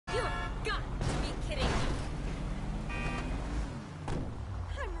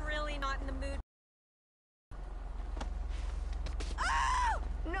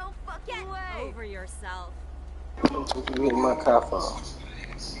over yourself. Get in my car phone.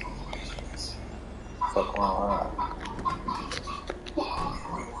 Fuck on her.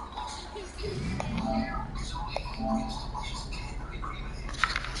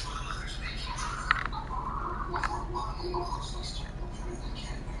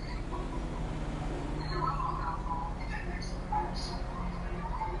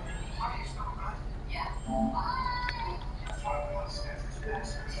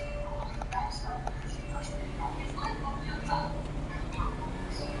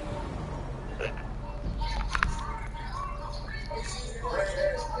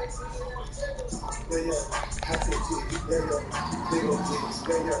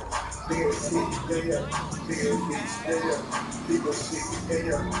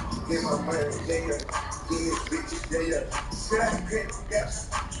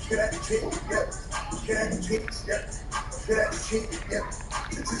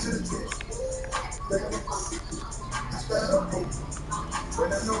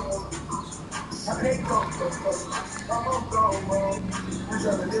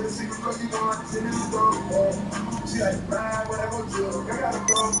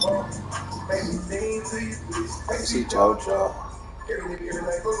 See JoJo.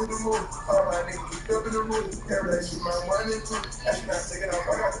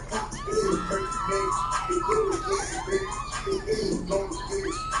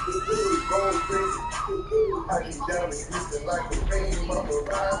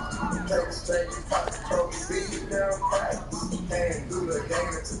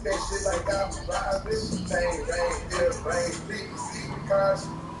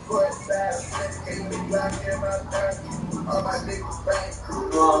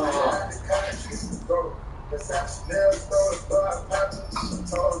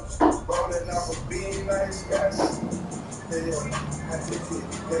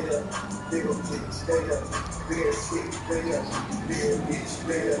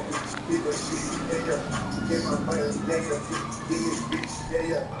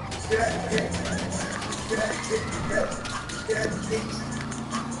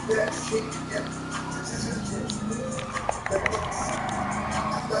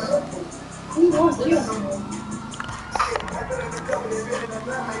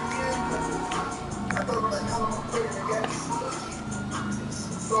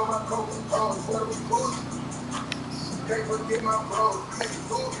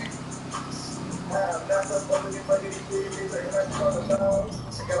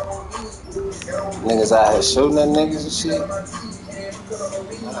 Niggas out here shooting at niggas and shit.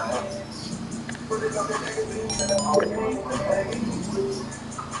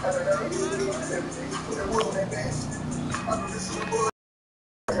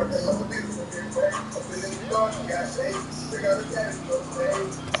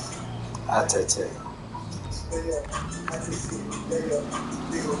 I take it.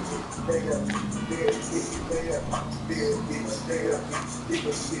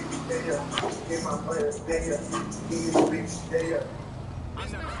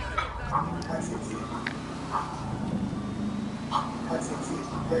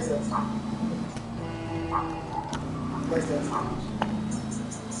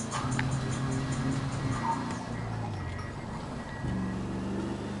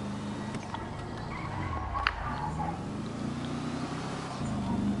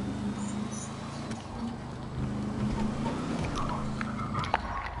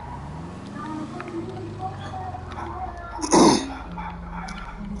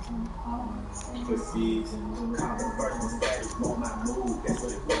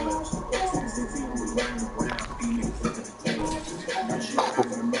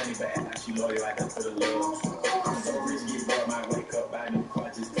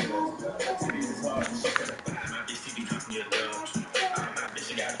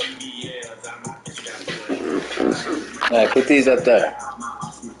 Hey, put these up there.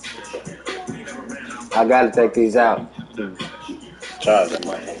 I gotta take these out. Charge them,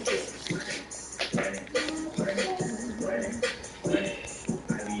 man.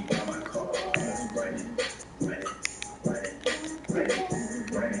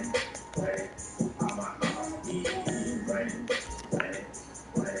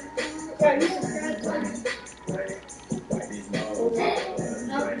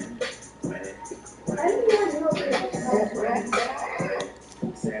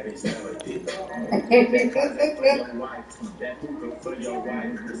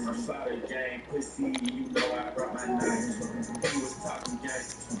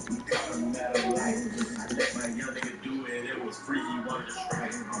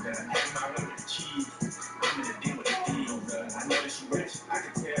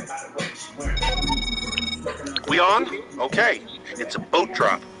 on? Okay. It's a boat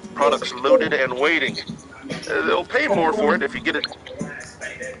drop. Products loaded and waiting. They'll pay more for it if you get it.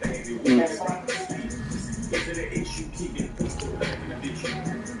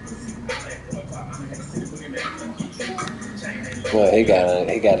 Well, he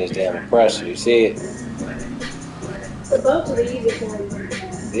got his damn pressure. You see it? The boats are easy for you.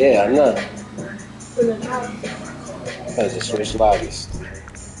 Yeah, I know. For the house. Cause just switch lobbies.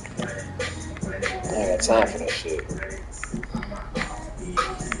 I ain't got time for that shit.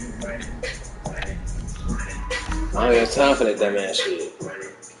 I don't got time for that dumb ass shit.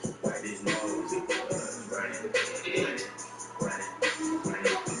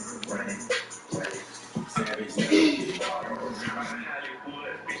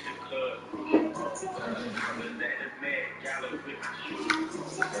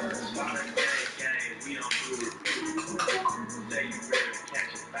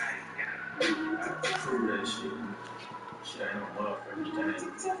 Shit ain't no motherfucking thing.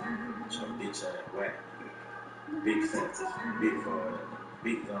 So bitch ass whack. Big fat, big for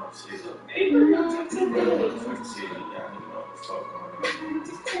big dumb shit. Motherfucking shit, y'all nigga know what the fuck going on.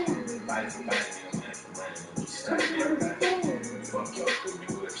 Body for body, nigga, man for money, nigga. Stop everybody. Fuck your food,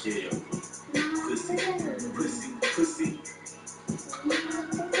 nigga, we'll kill your food. Pussy, pussy, pussy.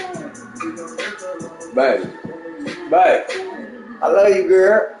 Baby. Babe. I love you,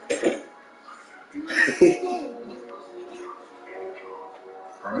 girl.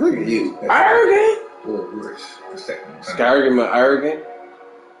 Look at you. Arrogant. Arrogant, my arrogant.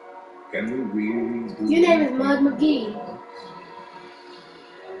 Can we really do Your name is Mud McGee.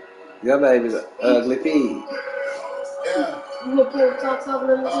 Your baby's an ugly pig. You gonna pull talks off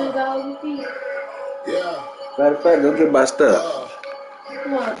them to the ugly pig? Matter of fact, go get my stuff.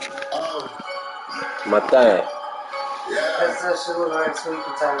 What? My thing. That's that shit look like sweet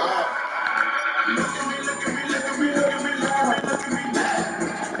potato.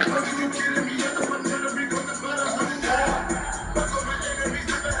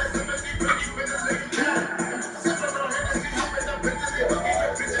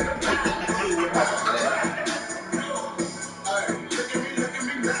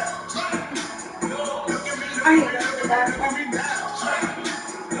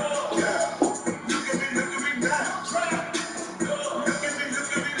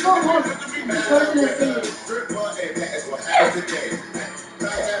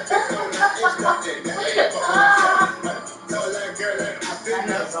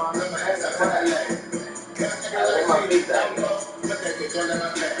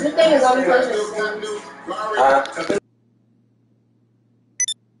 This thing is only supposed to sing.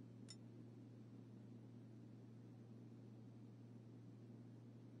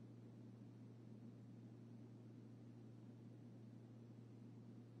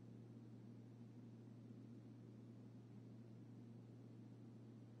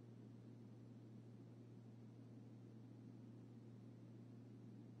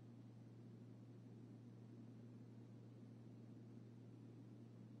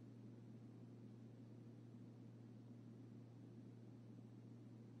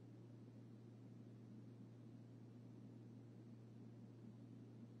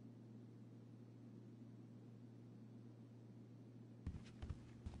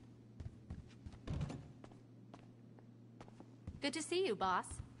 Good to see you, boss.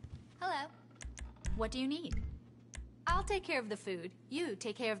 Hello. What do you need? I'll take care of the food. You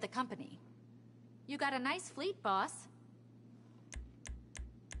take care of the company. You got a nice fleet, boss.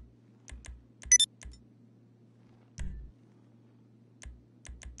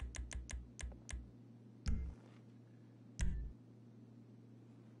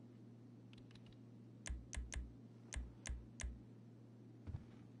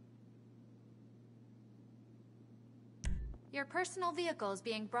 Your personal vehicle is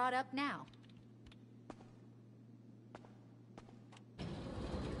being brought up now.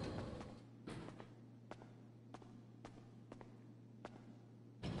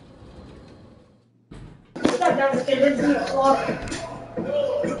 Look at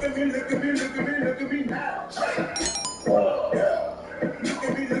me, look at me, look at me, look at me now. Look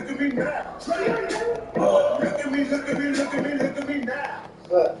at me, look at me now. Look at me, look at me, look at me, look at me now.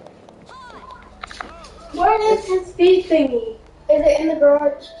 Where is his feet thingy? Is it in the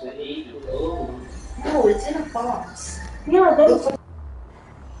garage? No, it's in a box. No, that's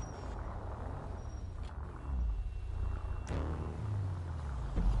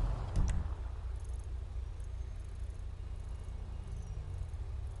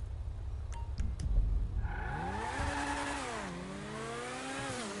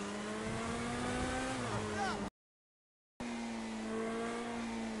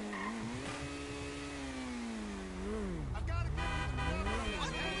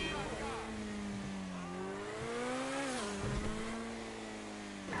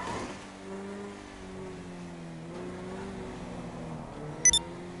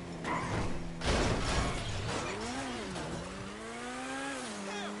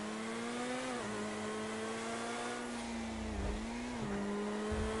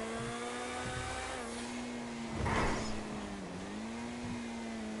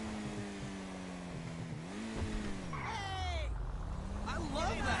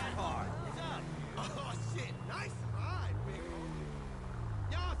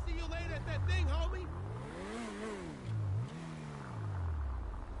homie?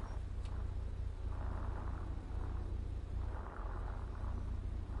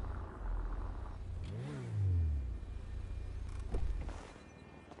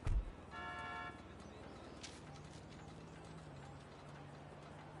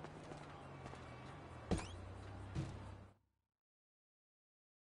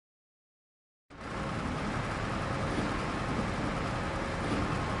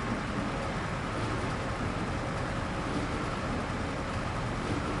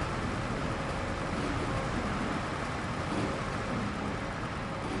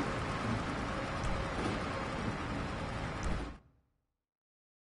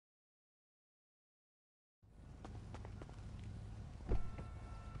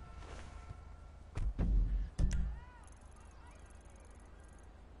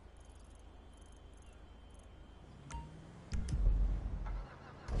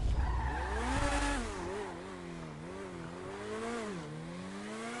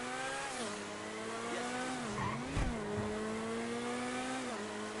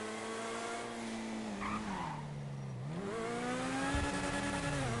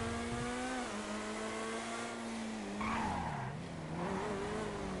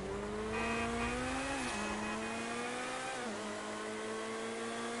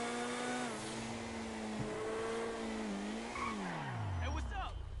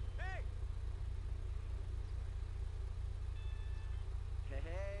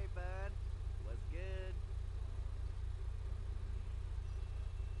 Hey, bud. What's good?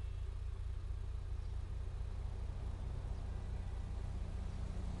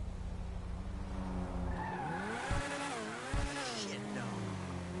 Shit, no.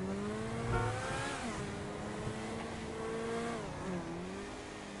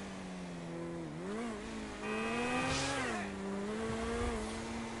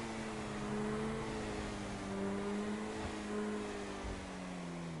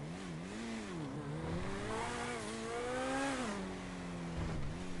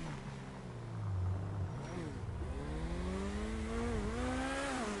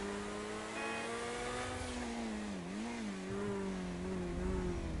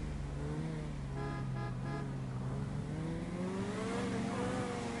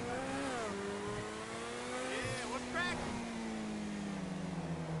 Yeah, what's cracking?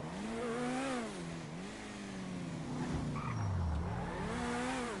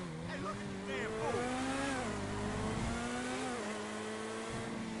 Hey, look at this damn fool.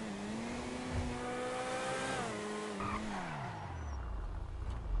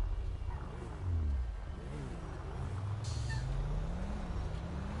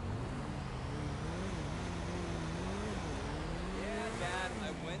 Yeah, Dad,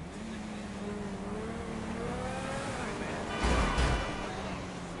 I went to the dentist.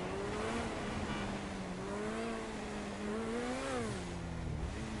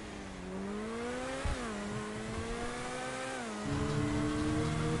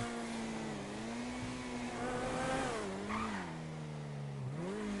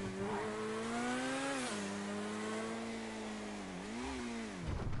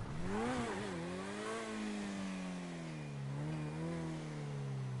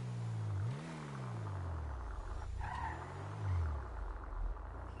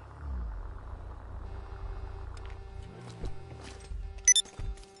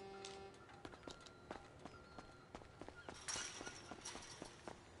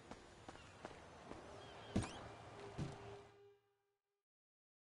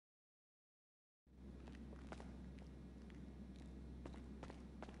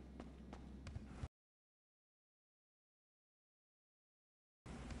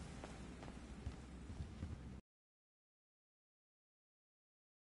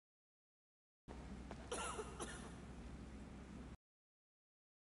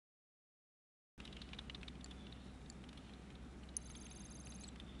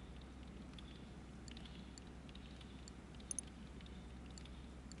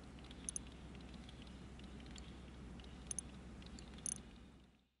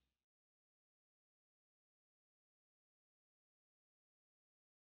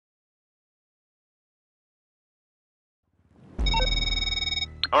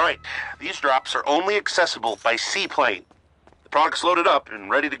 All right, these drops are only accessible by seaplane. The product's loaded up and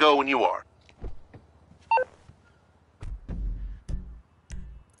ready to go when you are.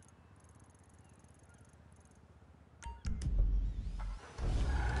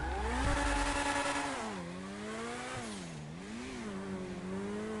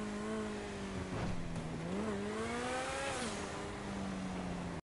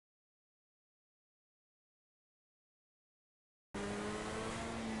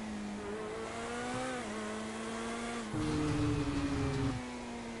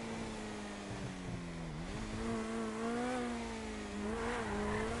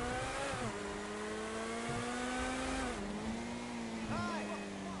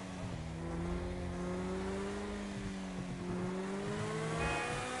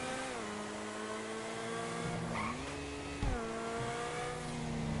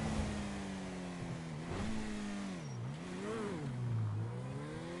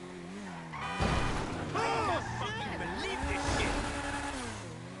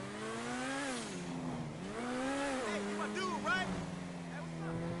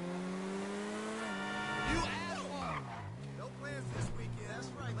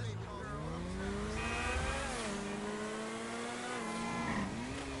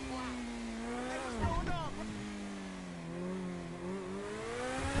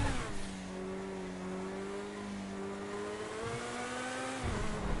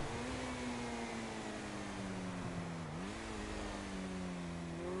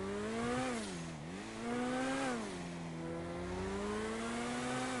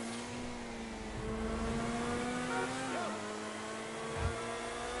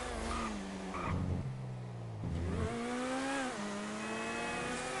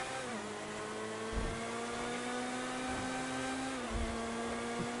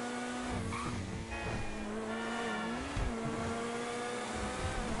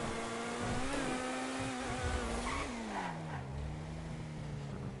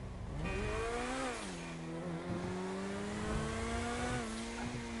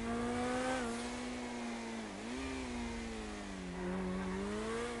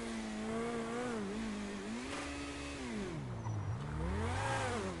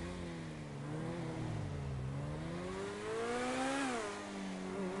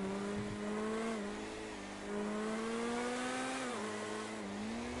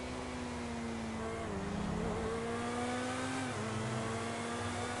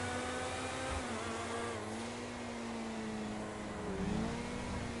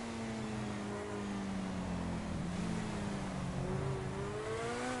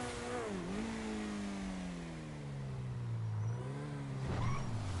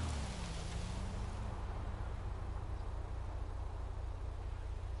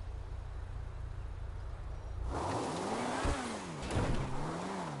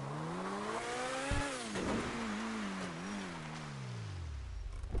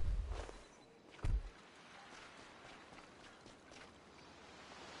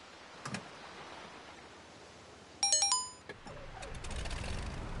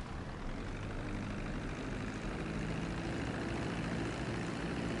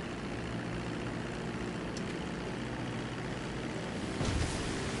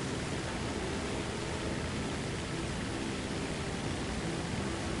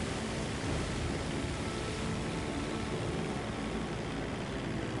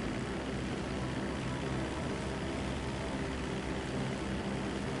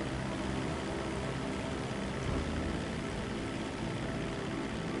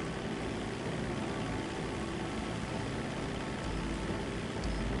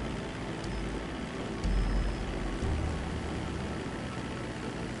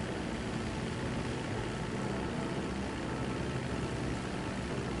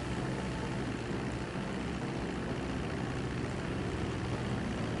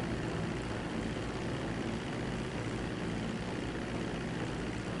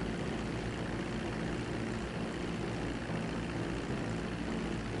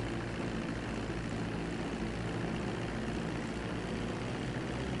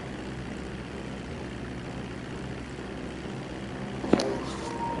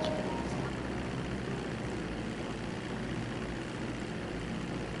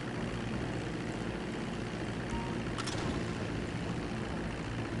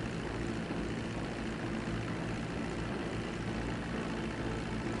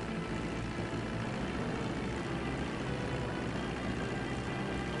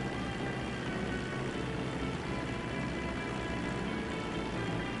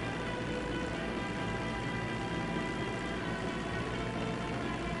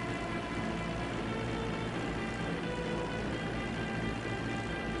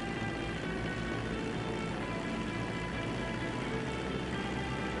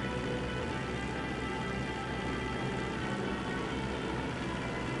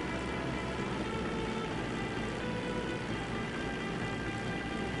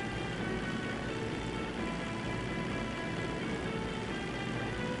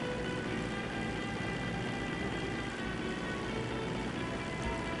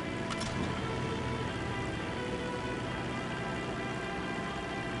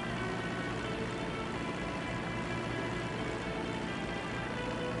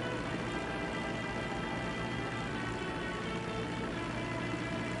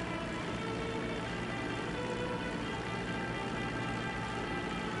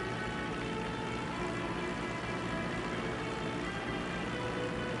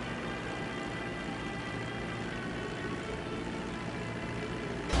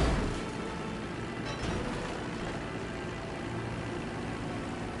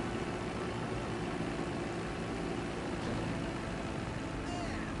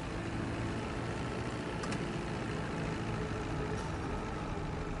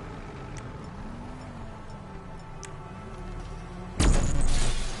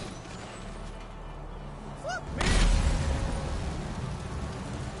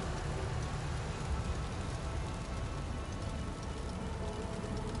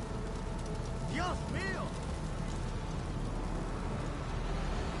 Dios mío!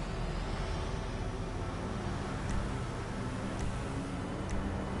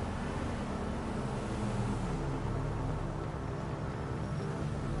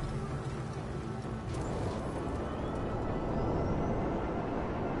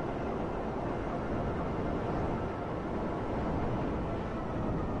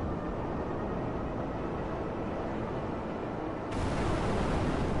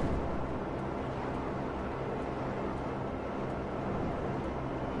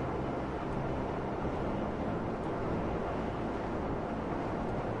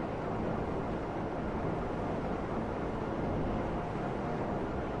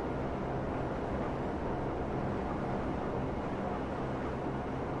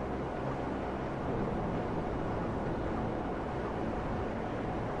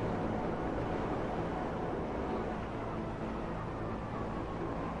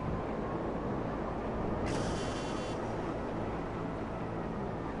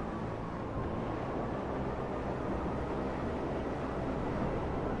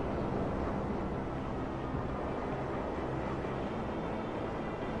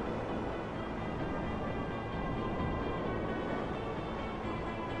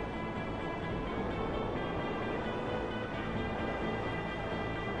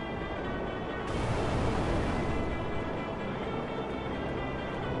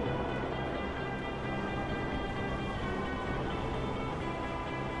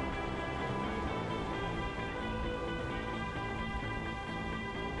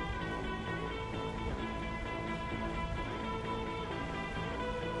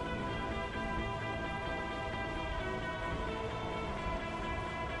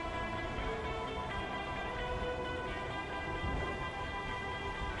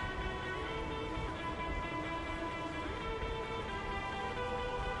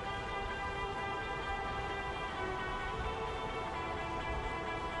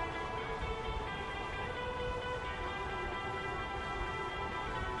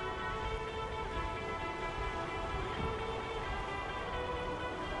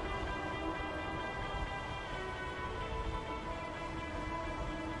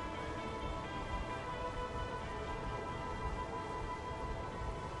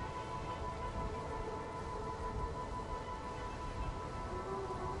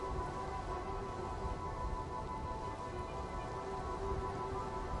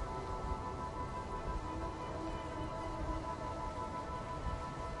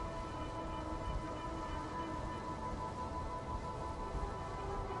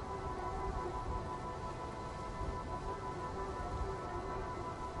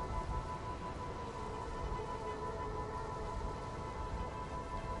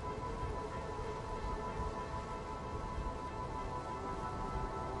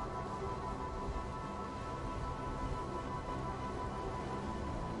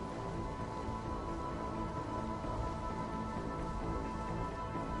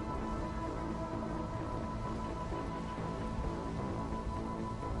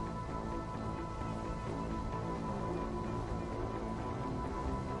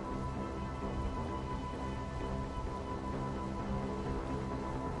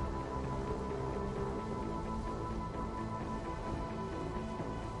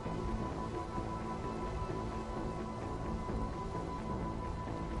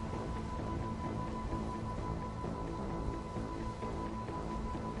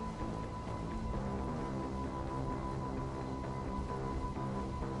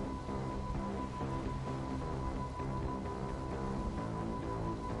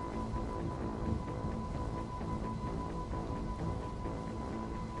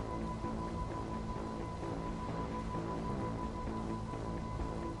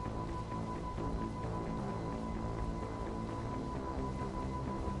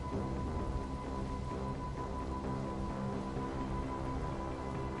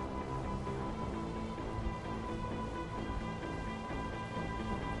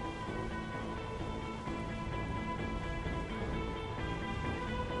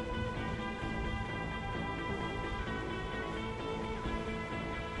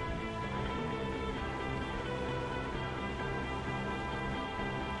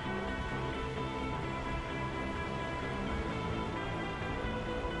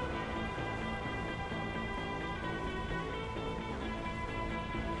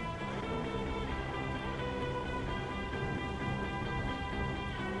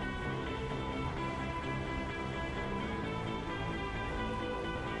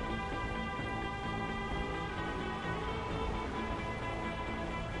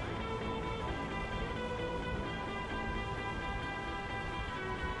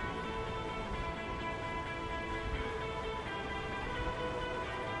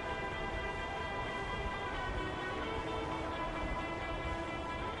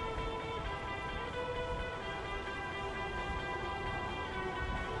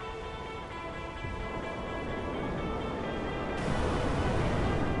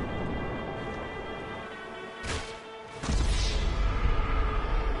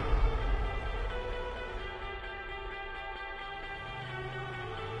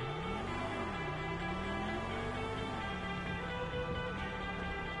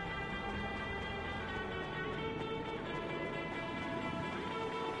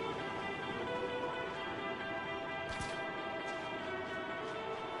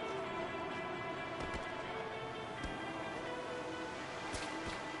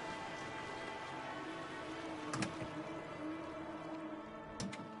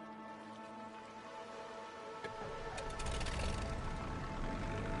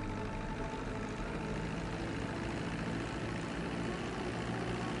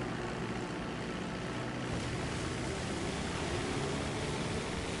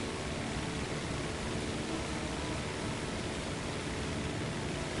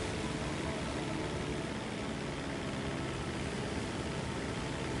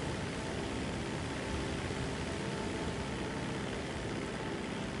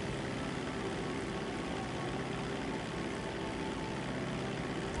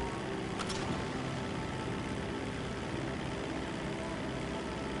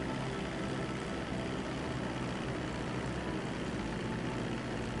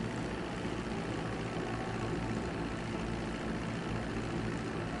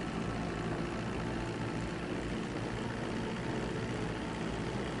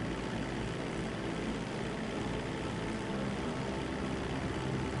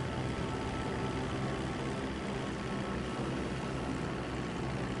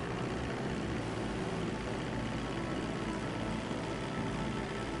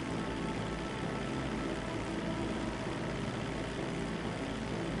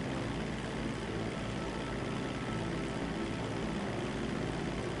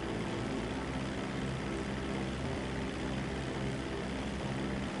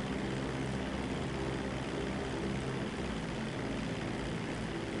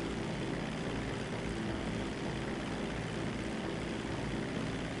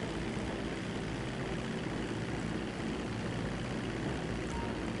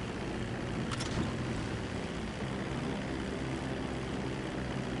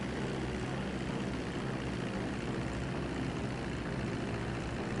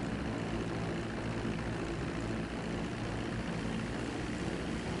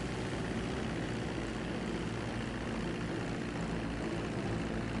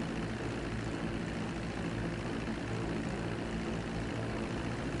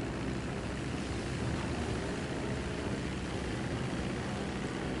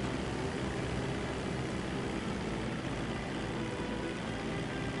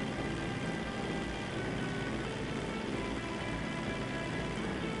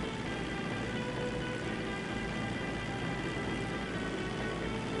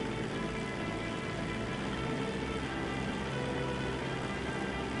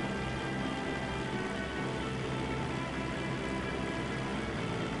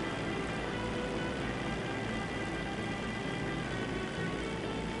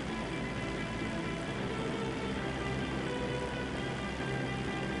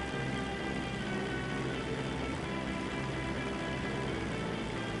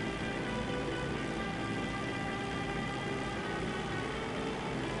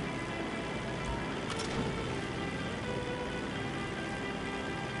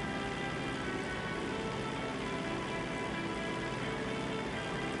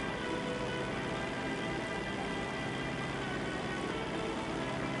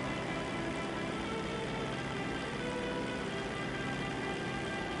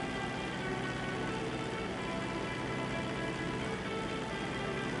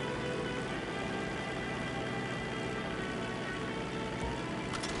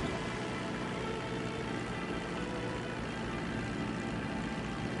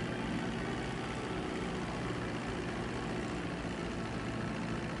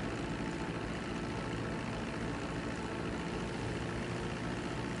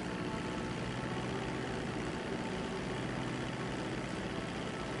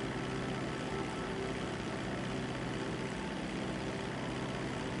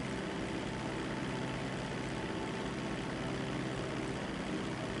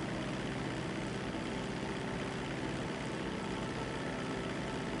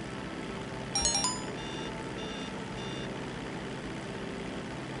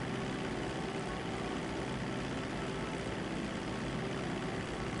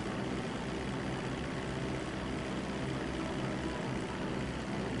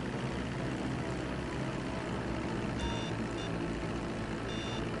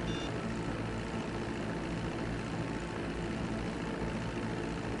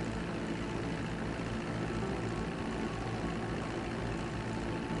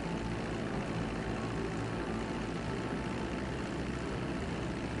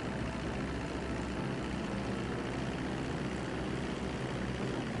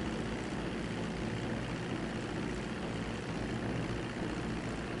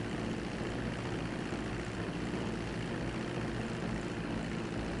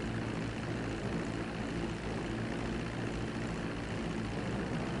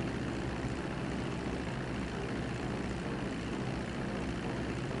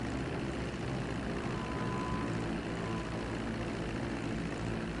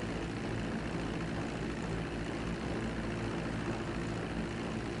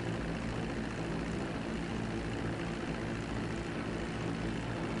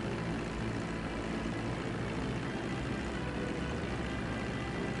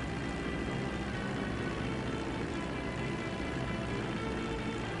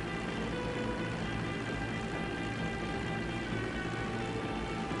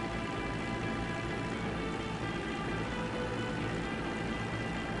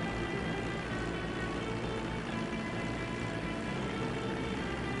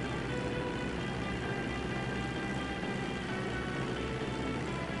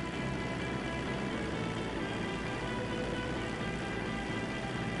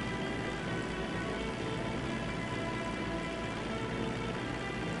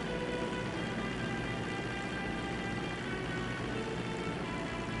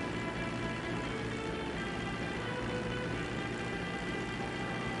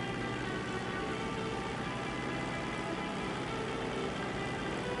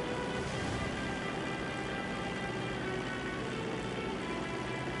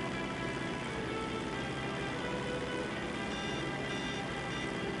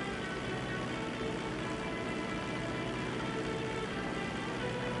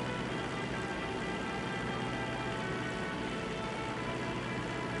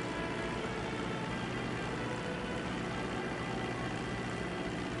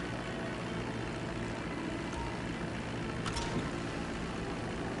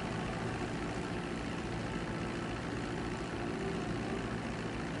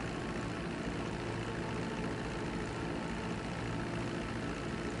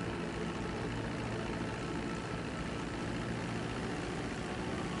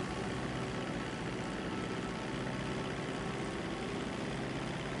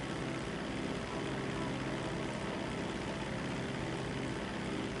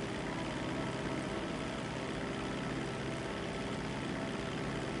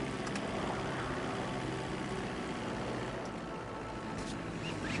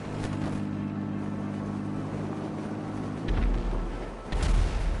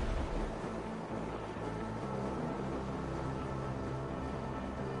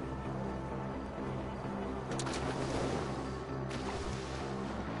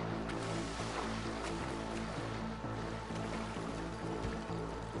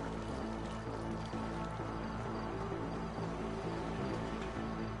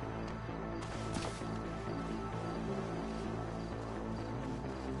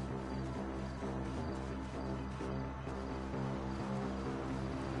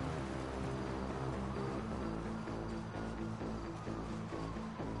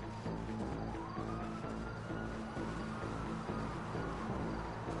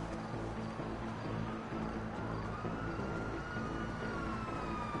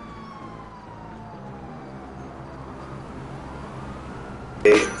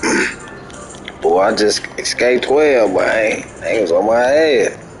 Boy, I just escaped 12, but they was on my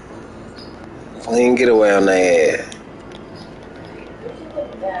ass. Clean getaway on their ass.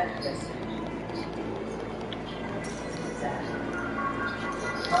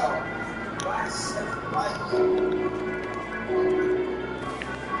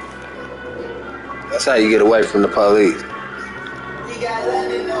 That's how you get away from the police.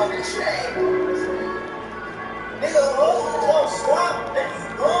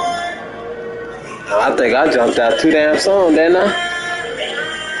 I think I jumped out too damn soon, didn't I?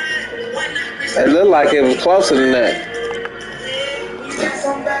 It looked like it was closer than that.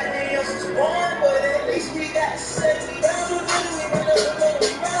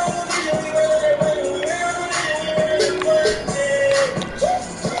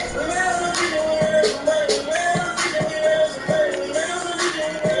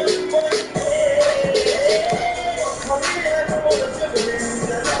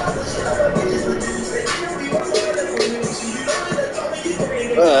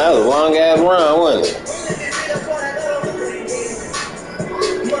 That was a long ass run, wasn't it?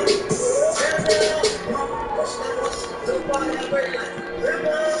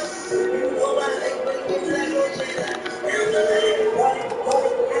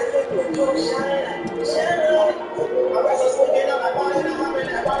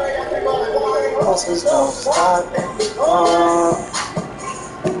 Buses don't stop.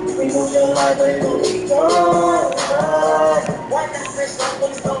 We know your life ain't gonna be gone.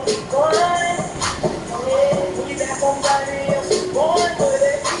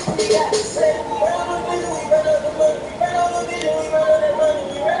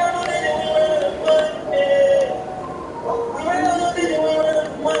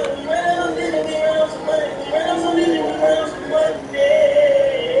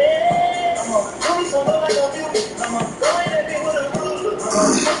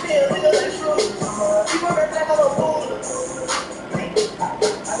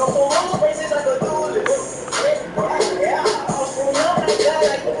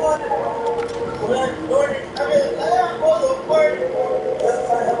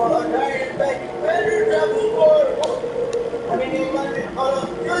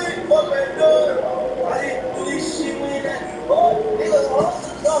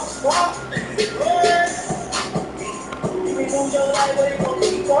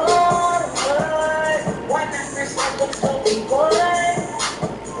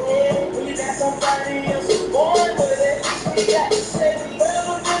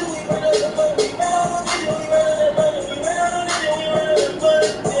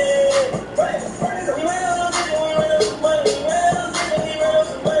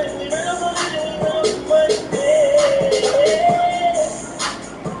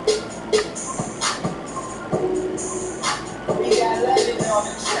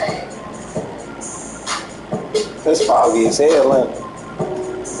 It's foggy as hell, ain't it?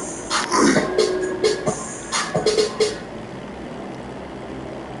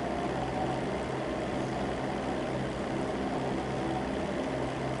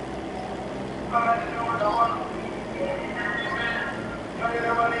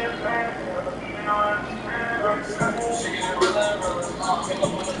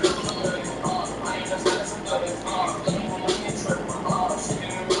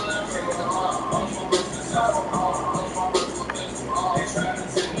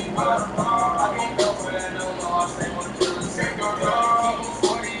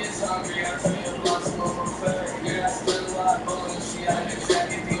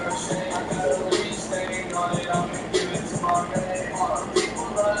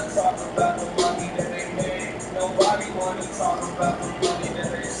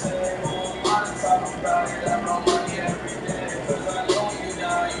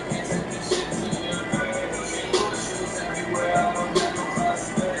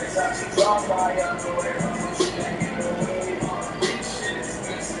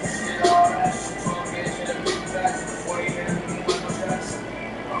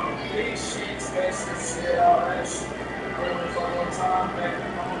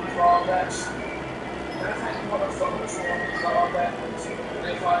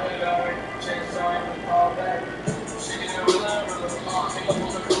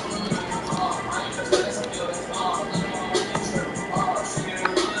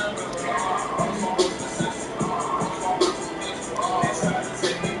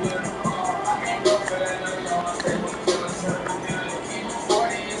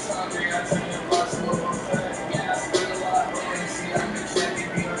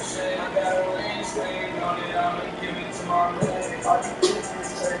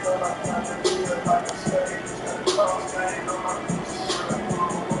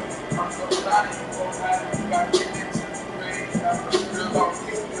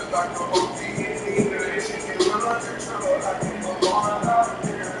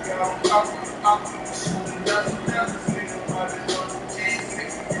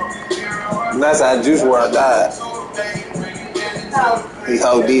 And that's how Juice WRLD died. He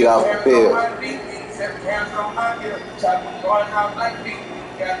OD'd off the pill.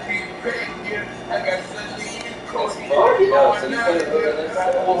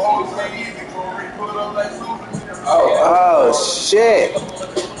 Oh shit!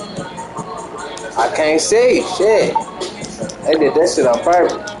 I can't see shit. They did that shit on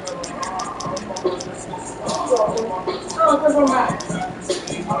purpose.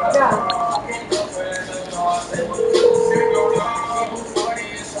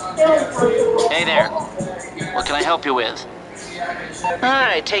 Hey there. What can I help you with?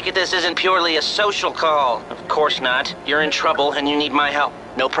 I take it this isn't purely a social call. Of course not. You're in trouble and you need my help.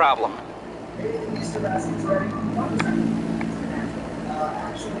 No problem.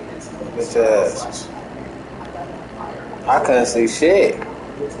 Because I couldn't see shit.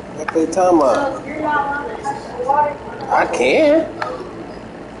 What they talking about? I can.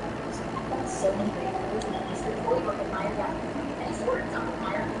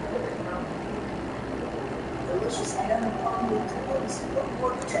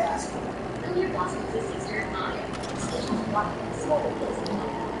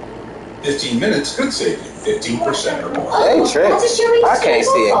 $15 could save you 15% or more. They tripped. I can't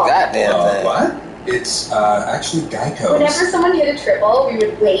see a goddamn thing. What? It's actually Geico. Whenever someone hit a triple, we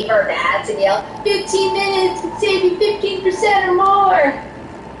would wave our bats and yell, 15 minutes could save you 15% or more.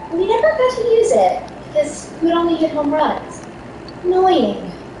 We never got to use it because we would only hit home runs.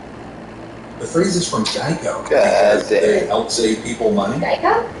 Annoying. The phrase is from Geico. God They damn. help save people money.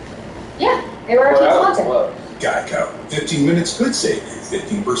 Geico? Yeah, they were our key content. Geico. 15 minutes could save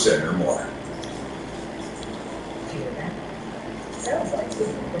you 15% or more. Sounds like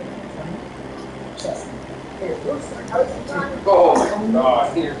Oh my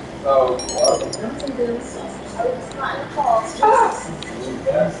god. Oh,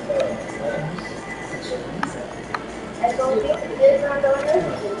 I don't think the kids are going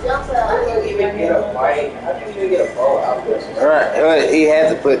to jump I didn't even get a bite. I didn't even get a bowl out there. Alright, he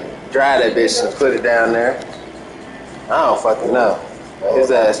had to dry that bitch and put it down there. I don't fucking know.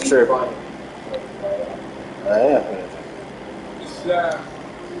 His ass tripping. I am.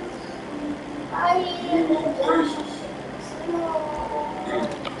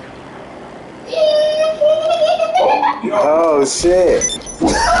 Oh shit.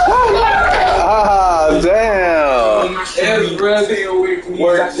 Oh damn.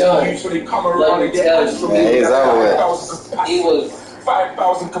 Work done. Let me tell you. Yeah, he's over with. He was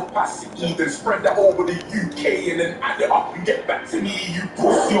 5,000 capacity, then spread that over the UK and then add it up and get back to me, you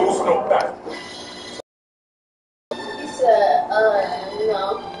pussy, it's not that. He said,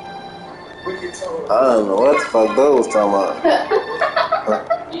 no. I don't know what the fuck those was talking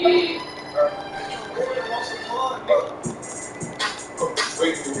about. yeah.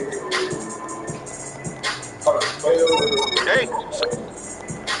 Hey,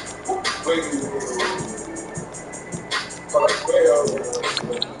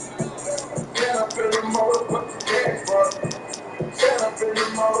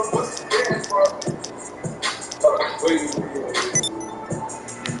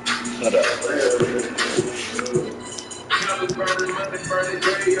 Shut up.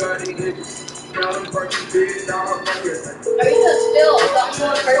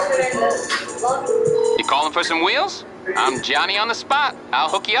 You calling for some wheels? I'm Johnny on the spot. I'll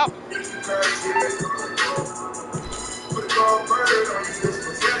hook you up.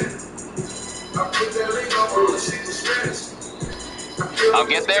 I'll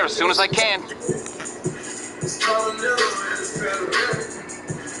get there as soon as I can.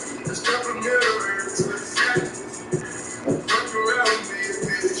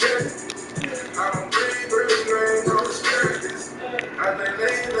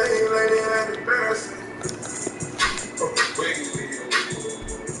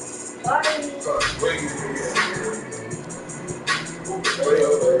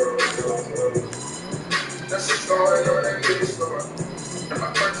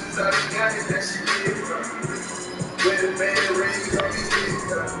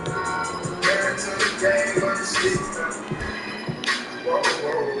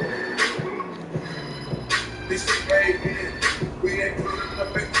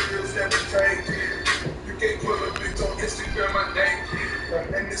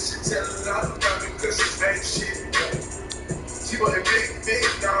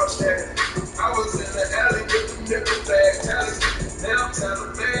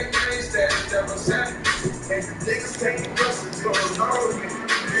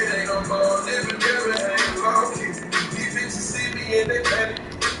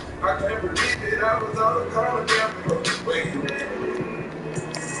 I rappers on the corner, damn. Wait.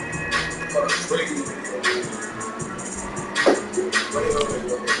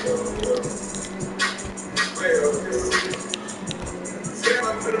 Stand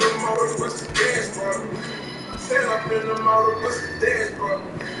up in the motor, what's the dance, bro? Stand up in the motor, what's the dance, bro?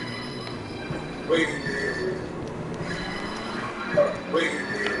 Wait. Wait.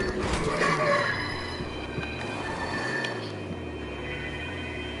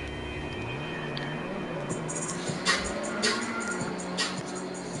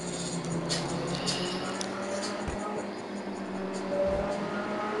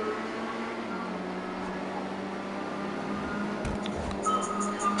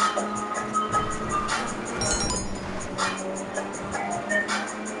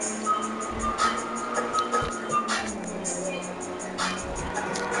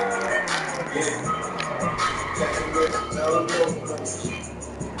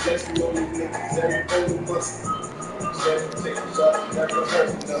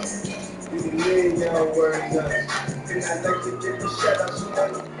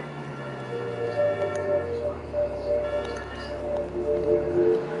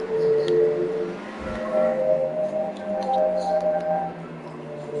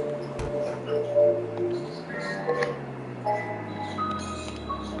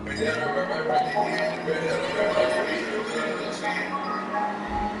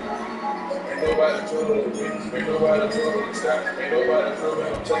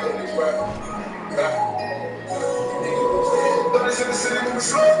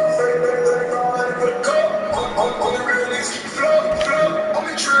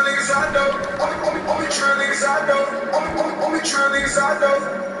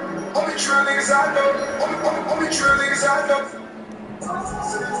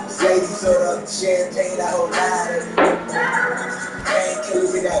 Lazy soda, champagne, a whole lot of it.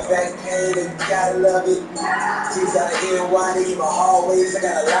 Painkillers, they got back pain, and you gotta love it. Teams out of NYD in my hallways, I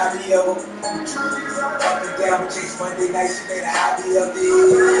got a lobby of them. Up and down with Chase Monday nights, she made a hobby of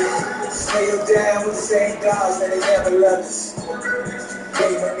it. Stay down with the same dogs that they never loved us.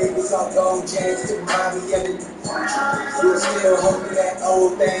 Gave my niggas on gold chains to remind me of it. We're still holding that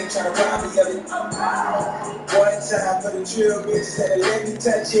old thing, trying to rob me of it. One time for the drill bitches that let me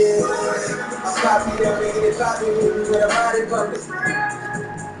touch it. Poppy them, making it poppy with me with a body public.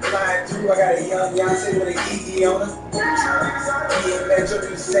 Flying through, I got a young Beyonce with a Kiki on her. Me and Metro do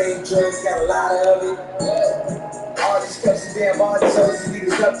the same drugs, got a lot of it. All these cups and damn all these hoes, these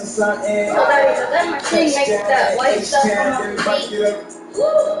niggas up to something. Touchdown, H-Town, everybody get up.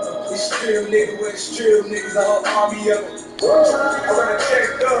 It's true, nigga, with it's true, niggas, a whole army of it. I run a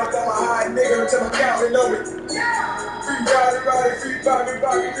check up on my high nigga until I'm counting on it. Free pocket,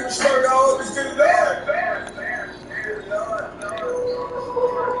 do the smirk, I hope it's good Lord.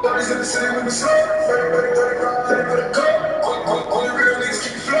 Bodies in the city with me slow. 30, 35, for the cup. Only real niggas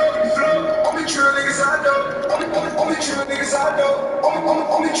keep flow. Only true niggas I know. Only true niggas I know.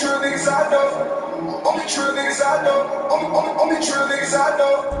 Only true niggas I know. Only true niggas I know. Only true niggas I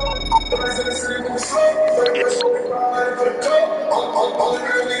know. Bodies in the city with me slow. 30, 35, for the cup. Only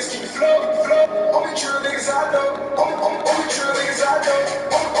real niggas keep flow. Only true niggas I know. Only true niggas I know.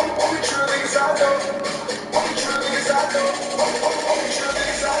 Only true niggas I know. Only true niggas I know. Only true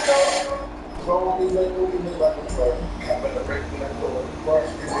niggas I know. Roll me like a truck. I'm in the break when I go in the bar.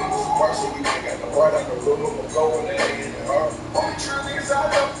 You ain't smart, so you ain't got no heart. I know little will go in the head in the heart. Only true niggas I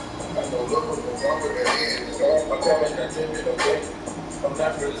know. I know little will go with the head in the heart. I'm telling that thing in the way. I'm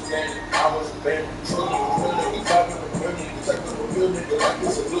not really standing. I was a band. Truly, we talking with women. It's like a real nigga, like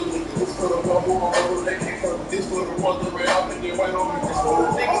it's a little nigga. This for the one who I'm over, they can't come. This for the ones that ran off and they wait on me. This for the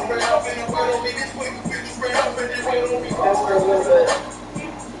niggas ran off and they wait on me. This for the bitches ran off and they wait on me. That's for a little bit.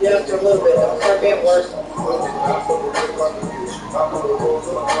 Just a little bit. Don't start getting worse. Y'all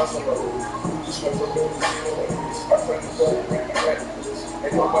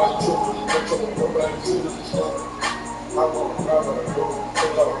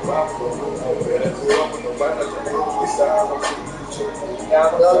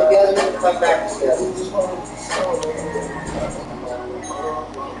go together and come back together.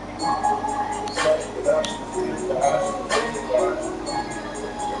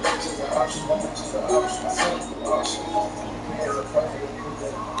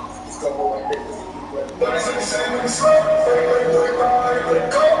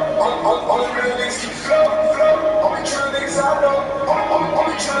 Only real niggas keep flow. Only true niggas I know.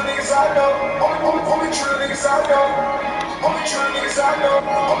 Only true niggas I know. Only true niggas I know. Only true niggas I know.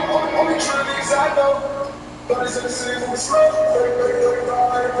 Only true niggas I know. Bodies in the city moving slow.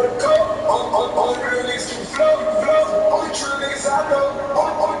 35 for the coat. Only real niggas keep flow. Only true niggas I know.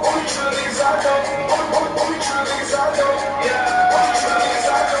 Only true niggas I know.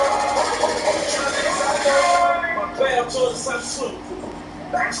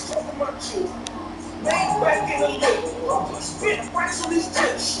 Backstroking my children. Laid back in the living. Spit racks on these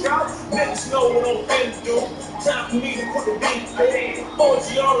tips, y'all. Niggas know what I'm finna do. Time for me to put the beat in. 4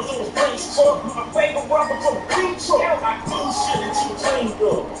 Giardos on the French truck. My favorite rapper from the beat truck. I do shit that you dreamed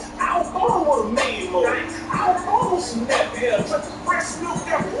of. I was born with a million more. I was born with some nappy hair. Touch the fresh milk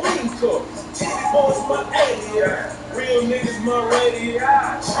got a lean cup. TV boys my alien. Real niggas my radio.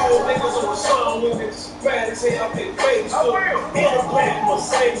 Chill niggas on the song with it. Bad as hell, I think baby stuff. In a black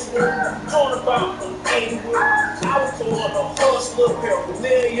Mercedes. Torn about from 80 I was born a hustler,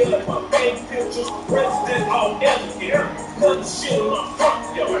 paraphernalia, my baby pictures, president all elegant. Nothing shit in my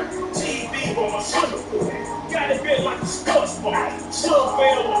front yard. TV on my swimming pool. Got it built like a sports bar. Should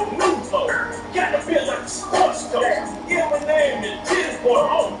fail with a new flow. Got it built like a sports coach. Yeah, my name is Titty Boy.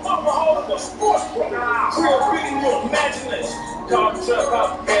 Oh, fuck my home for sports bro. Crib big in your imagination. Car truck out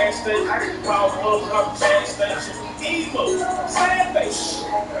the gas station. Power up out the gas station. Emo, sad face.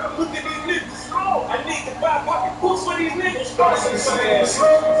 Look at these niggas. Oh, I need to buy pocket books for these niggas. Only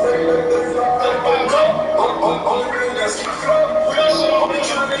real niggas keep flow. Only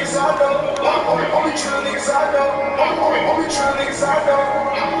true niggas I know. Only true niggas I know. Only true niggas I know.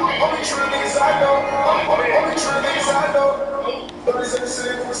 Only true niggas I know. Only true niggas I know. 30s in the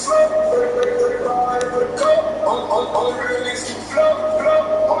city with a slow. 35 for the coat. Only real niggas keep flow.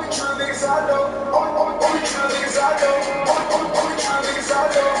 Only true niggas I know. Only true niggas I know. Only true niggas I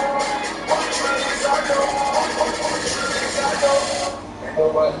know. Only true niggas I know. Only true niggas I know. Ain't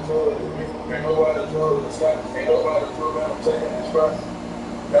nobody know it. Ain't nobody know it. Ain't nobody know that I'm taking this spot.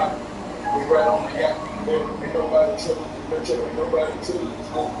 Yeah, we right on the yacht. Ain't nobody trouble. Ain't nobody trouble.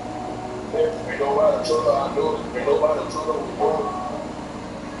 Ain't nobody trouble. I know it. Ain't nobody trouble. We know it.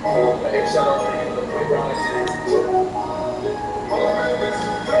 My head shot on the end of the playground.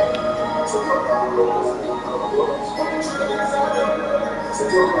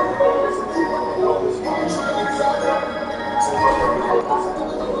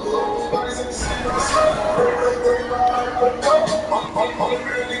 Only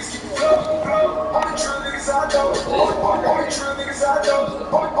real niggas keep flow. Only true niggas I know. Only true niggas I know.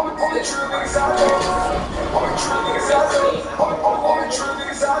 Only true niggas I know. Only true niggas I know. Only true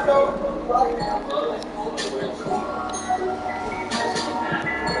niggas I know.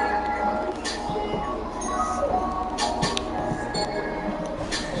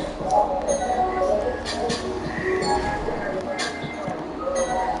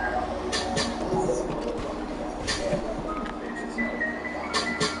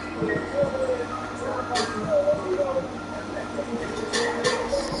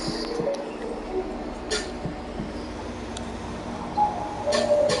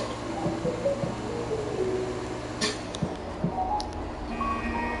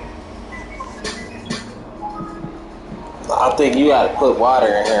 I think you gotta put water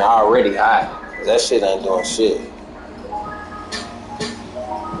in here already hot. That shit ain't doing shit. It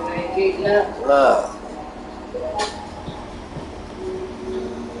ain't heating up. Nah.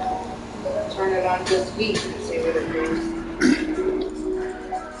 Turn it on just speed and see what it does.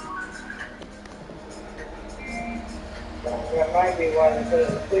 That might be why they put it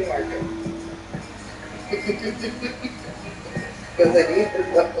in the flea market. Because they need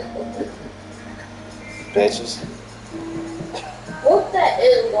it. Bitches. What that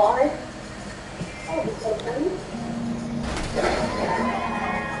is, why? Oh, it's so funny.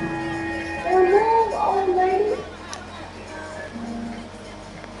 Oh no, old lady.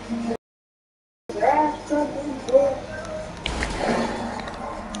 Grass something good.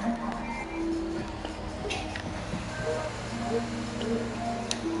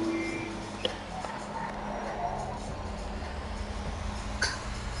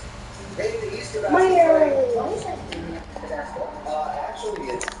 Actually,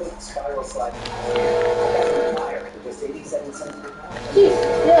 it's quick spiral slide. Just 87 cents per pound.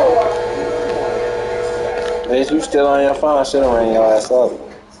 Bitch, you still on your phone? I should have ran your ass up.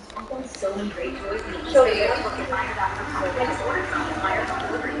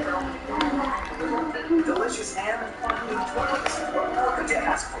 Delicious ham and quantity twice. What more could you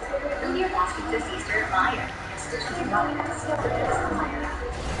ask for? Fill your basket this Easter at Meyer.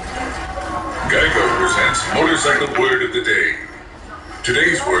 Geico presents Motorcycle Word of the Day.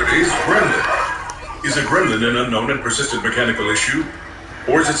 Today's word is gremlin. Is a gremlin an unknown and persistent mechanical issue?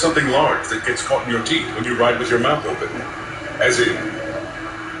 Or is it something large that gets caught in your teeth when you ride with your mouth open? As in...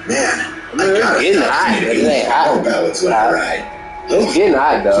 Man, I gotta getting hot. It ain't hot. Balance left and right. It's getting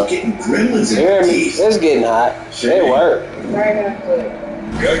hot though. Getting gremlins You hear in me? teeth. It's getting hot. They work. Right after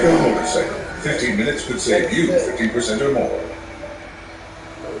Geico Motorcycle. 15 minutes could save you 15% or more.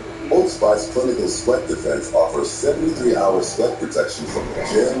 Old Spice Clinical Sweat Defense offers 73-hour sweat protection from the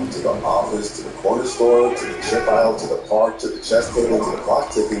gym to the office to the corner store to the chip aisle to the park to the chess table to the clock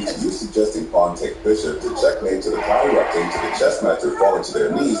ticking to you suggesting pawn take bishop to checkmate to the cow erupting to the chess matcher falling to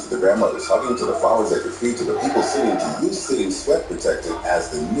their knees to the grandmothers hugging to the flowers at your feet to the people sitting to you sitting sweat protected as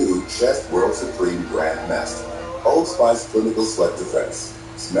the new Chess World Supreme Grandmaster. Old Spice Clinical Sweat Defense.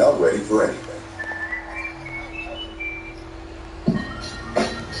 Smell ready for anything.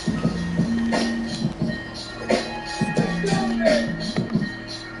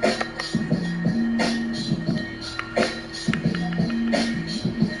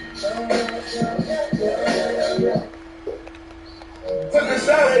 Took a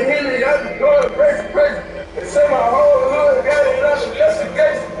shot at Henry, I was going crazy. They say my whole hood got it under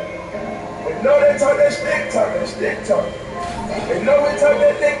investigation. They know they talk that stick talk. They know we talk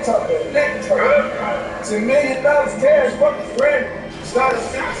that dick talk. $10 million cash, fuck a friend. Started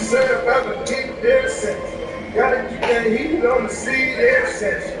sipping syrup, I've been deep ever since. Gotta keep that heat on the seed ever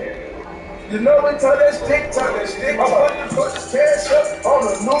since. You know we talk that stick talk. I'm about to put this cash up on a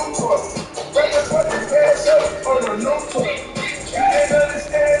new toy. Ready to put this cash up on a new toy. You can't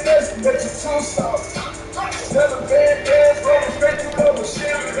understand us, that you're too soft. Never bad dance, running straight through the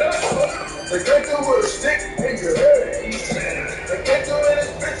machine. They can't do with a stick in your head. They can't do it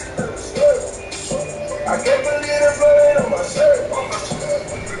as bitches in the skirt. I can't believe the blood on my shirt.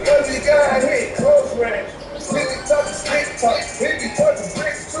 Because he got hit close range. We be talking stick talk, we be talking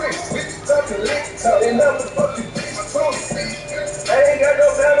bricks too. We be talking lick talk, they never fucking bitch too. I ain't got no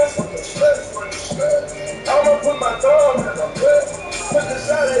balance for the slut. I'ma put my thumb in my butt. Put the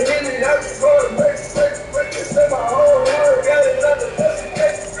shot of Henry, I be going break. They say my whole world got it under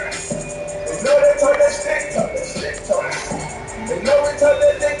investigation. They know they talk that stick talk. They know we talk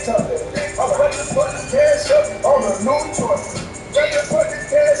that dick talk. I'm about to put this cash up on a new toy. Ready to put this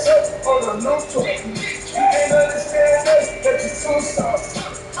cash up on a new toy. You can't understand us, that you're too soft.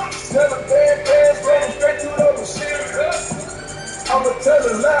 Never bad fans, running straight through the machine. I'ma tell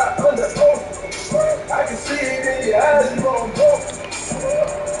a lie under oath. I can see it in your eyes, you won't go.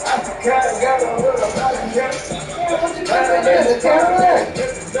 I forgot I got a little body, yeah.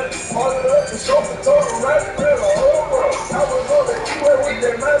 All it up and show the total right in the whole world. I was on the keyword with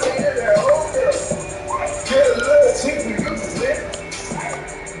that money in that whole girl. Get a little cheaper, you can live.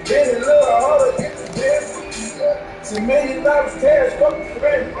 Get a little harder, get the deal. $10 million cash, fuck a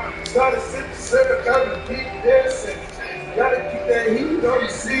friend. Started sipping syrup, got the deep dead since. Gotta keep that heat on the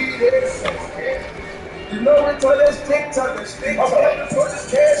seed ever since. You know we talk that stick talk. I'm about to put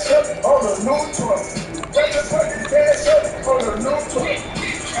this cash up on a new toy. Ready to put this cash up on a new toy.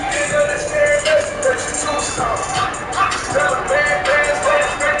 You can't understand us, that you're too soft. Tell a bad stand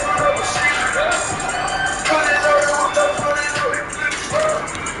straight through the machine. Put it on the hook, put it on the flip.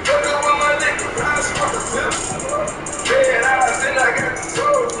 Working with my nigga, I smoke a zip. Red eyes, and I got the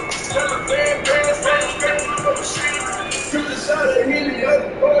soul. Tell a bad stand straight through the machine. Shoot the shot at Henry, I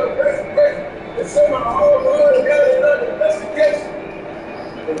was going break. They say my whole hood got it under investigation.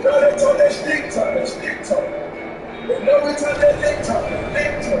 They know they talk that stick talk. They know we talk that dick talk.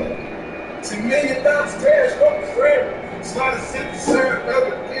 $10 million cash, fuck a friend. Started sipping syrup,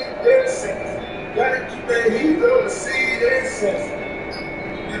 never did ever since. Gotta keep that heat on the seed ever since.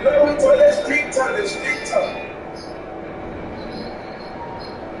 You know we talk that stick talk.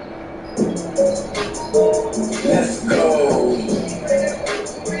 Let's go.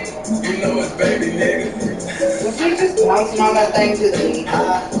 You know it's baby nigga. Was he just bouncing on that thing to the beat?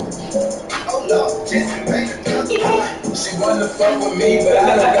 Oh no, Jesse, baby. She wanna fuck with me, but I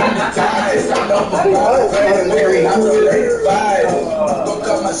don't got the ties. I know my brother wearing, I'm related vibes. Go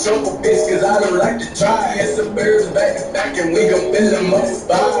cut my chauffeur bitch, cause I don't like to try. It's the birds back to back, and we gon' fill them up with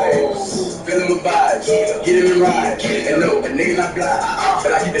vibes. Fill them with vibes, get him in ride. And no, a nigga not blind,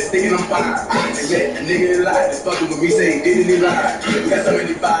 but I keep that stick in on fire. And yeah, a nigga in line, just fucking with me, say he didn't need lie. We got so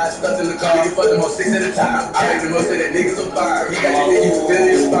many vibes stuck in the car, we can fuck them on 6 at a time. I make the most of that nigga so fire. He got your nigga, you feel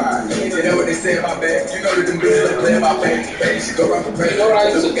his spine. You know what they say about back, you know that them bitches don't play about back. Baby, she go run for president. You know what I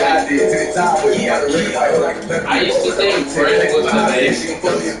used to God did to the time where he had a ring like a pepper. I used to think Brent was the best. She gon'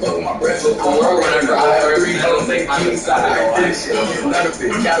 fuck me and fuck with my breath. Or whenever I heard three don't think my inside. This shit, none of it.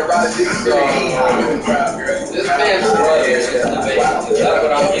 Got a ride of dick, so he high with the crowd, girl. This man's voice is the best. That's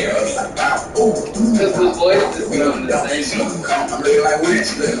what I'm hearing. Because his voice is doing the same. I'm looking like what?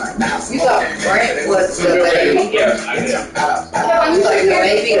 She looking like now. You thought Brent was the baby? Yeah, I did. You like the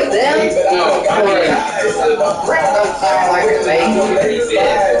baby of them? No, Brent don't sound like a baby. He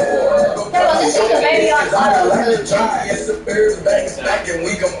did before. this is the baby on top. Yes, the birds back and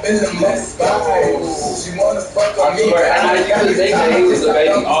we gon' fill them up vibes. She wanna fuck on me, but I used to think that he was a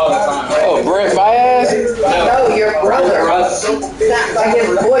baby all the time. Oh, Brent Baez? No, your brother. Sounds like his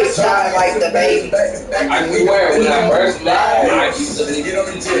voice sounded like the baby. I swear, when I first met him, I used to think Get on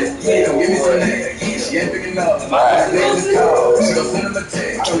the jet, yeah, give me some neck. She ain't picking up. My name is call. She gon' send him a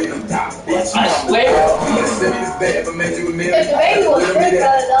text. I read him top. I swear. Send me this bed, but made you a meal. If the baby was sick,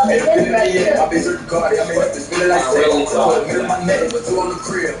 I be certain card. I mean, this feeling like sex. Put me in my neck, but two on the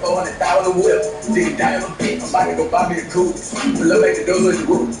crib, 400,000 whip. Dig it down on bitch. I'm about to go buy me a coupe. Pull up at the door with the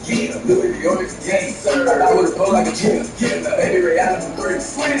roof. Yeah, Louis the only game. I thought with a pole like a gym. Baby Ray Allen from three.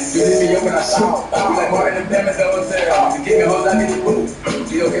 You leave me up when I shout. We like Martin and Damon, don't say the king of hoes, I get the boot.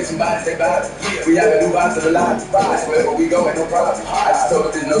 You okay, somebody say bye. We have a new house to the lot. I swear, but we going, no problem. I just told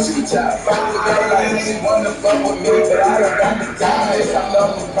her this, no, she was child. She wanna fuck with me, but I don't got the time. I'm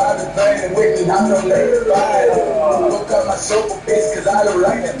on the private plane and with me, I'm no late ride. Go cut my sofa, bitch, cause I don't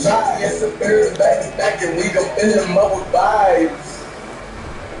like to try. Yes, a bird back and we gon' fill them up with vibes.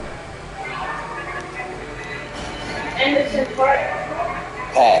 Anderson Park.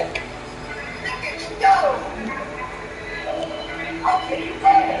 Pack. What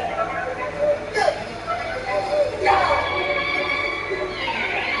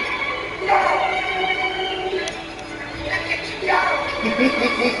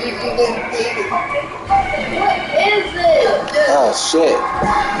is this? Oh, shit.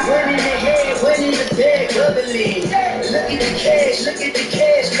 One in the head, one in the bag, bubbling. Look at the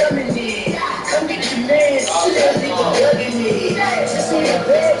cash coming in. Come get your man, still nigga bugging me. Just in the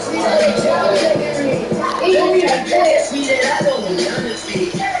bag, we know that y'all taking me. Don't even pass me that I don't want none of it.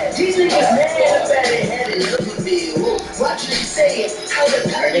 These niggas mad about it, had enough of me. Watch what you say it, how the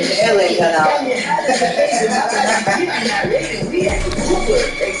party got me hot as a face, and how I see I rated. We had to prove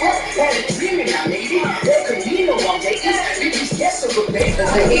it, they had a dream and I made it. That could mean no one take this. Bitches guess of a baby.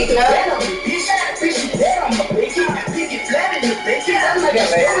 Bet on the bitch, bitch, you bet on my bacon. Pick it flat in the bacon. I'm like, I'm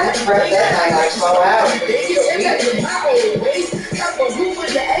like, Vegas, and I put my old waist. Cop a roof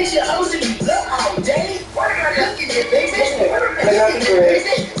with the Asia O's and you look all day. Look at it, baby.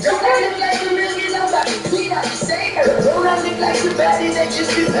 Don't I look like a million? I'm about to clean out the same. Don't I look like somebody that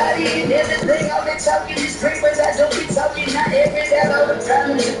just be body and everything? All the talking is great, but I don't be talking. Not every day. All the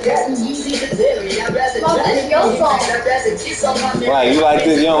problems have gotten easy to bury. I'd rather die. I'd rather kiss on my Why, you like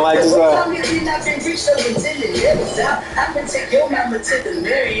this? You don't like this song? I'm gonna take your mama to the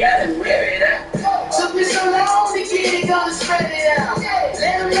Marriott and wear it out. Took me so long to get it, gonna spread it out. Let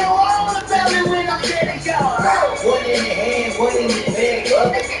them know all about me when I'm dead and gone. One in the hand, one in the bag.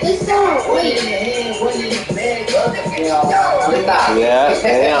 One in the hand, one in the bag. Yeah,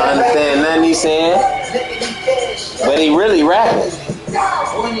 they don't understand nothing he's saying. But he really rapping. He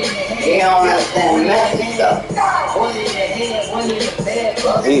don't understand nothing, though.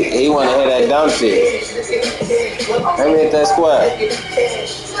 He want to hear that dumb shit. Let me hit that square.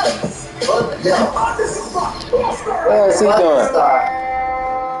 What is he doing?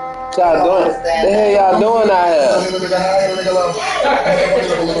 What y'all doing? What the hell y'all doing out here?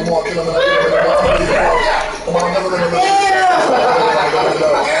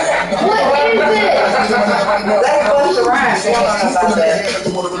 Let's bust around. You don't know about that.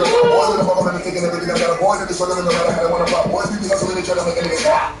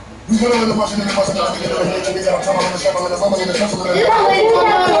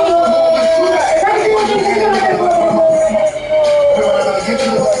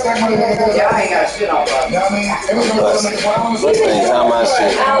 Y'all ain't got shit on that. He ain't talking about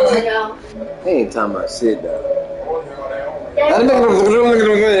shit. He ain't talking about shit, though.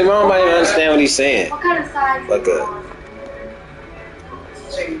 Nobody understand what he's saying. What kind of size? Fuck up.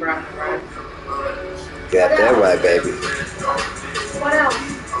 Chicken brown fries. Got that right, baby. What else?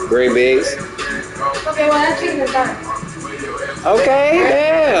 Green beans. Okay, well, that chicken is done. Okay,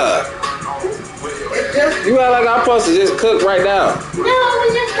 yeah. You act like I'm supposed to just cook right now. No,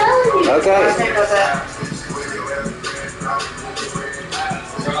 we're just telling you. Okay.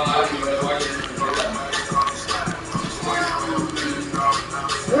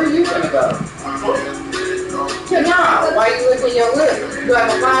 Where are you gonna go? No, why you licking your lip? You have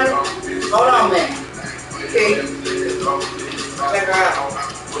a bottle? Hold on, man. Okay. Check her out.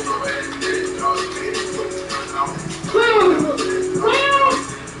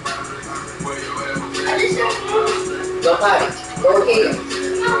 Go potty. Go ahead.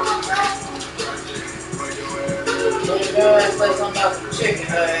 When your ass play something about some chicken,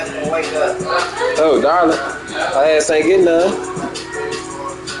 her ass gonna wake up. Oh, darling. My ass ain't getting none.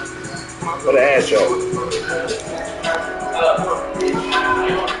 What an ass show.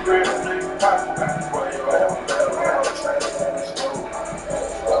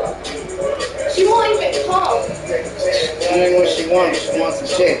 small. That ain't what she wants. She wants a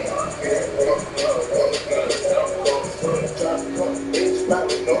chicken.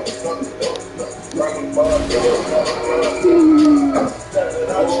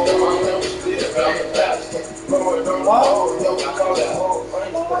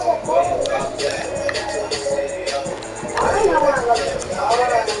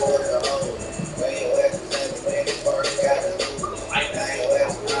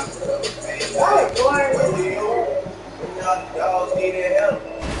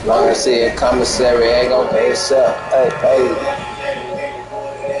 Long as see a commissary ain't gonna pay himself. Hey, hey.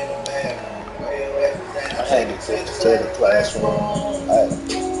 I had to take this to the classroom. Hey.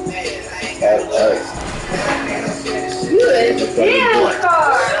 You is in the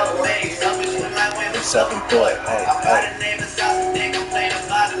car. Self-employed. Hey.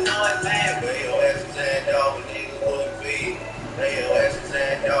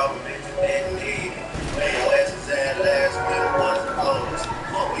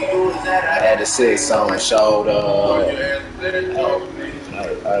 I had to sit someone shoulder.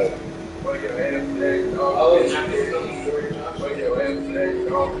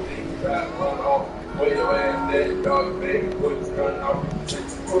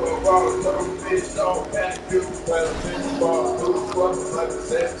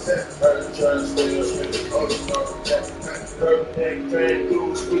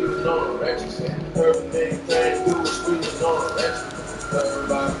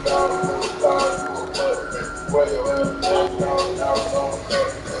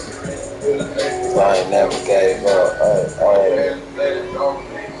 I ain't never gave up.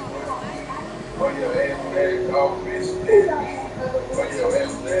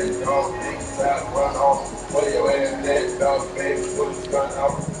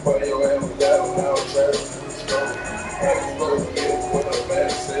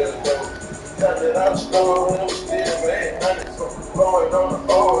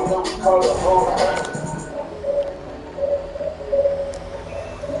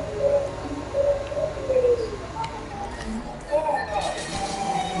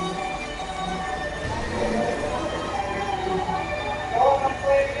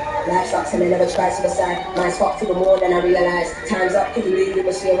 Life sucks and I never try to decide. Mine's fucked even more than I realize. Time's up, could you leave you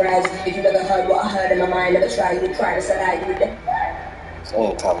must arise. If you never heard what I heard in my mind, never try, you try to say I did. So I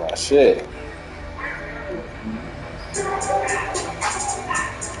ain't talking about shit.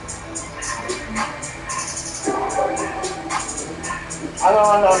 I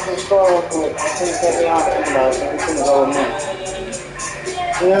don't know if the store real quick. Please get me on it. So you can go with me.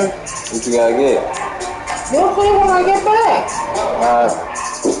 Yeah? What you gotta get? You'll see when I get back.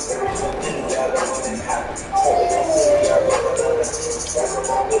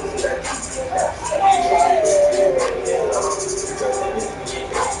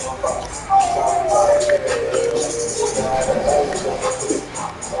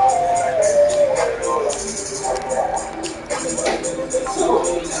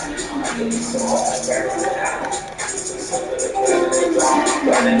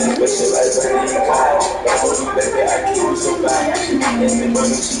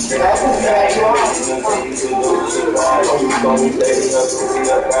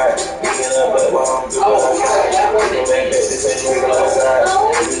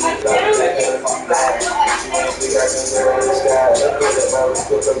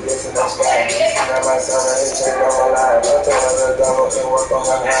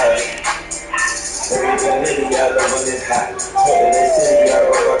 Everything I love when it's hot. Smoking that city, I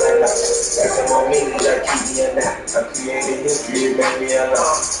roll all that night. Got some more meaning that keep me in that. I created history, it made me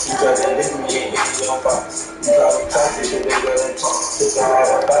alone. You try to miss me, ain't you gon' fox. You call me toxic, but they go and talk. Took a high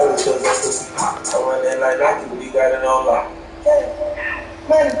of dollars, cause that's pussy pop. I run it like Nike, we got it on lock.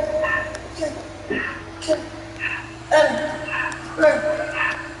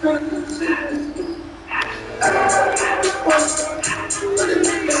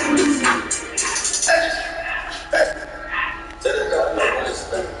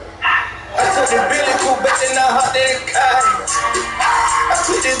 I took this Billy Cool back and I hopped in the car. I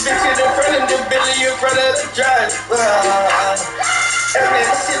put this bitch in front of the Billy in front of the driver. Every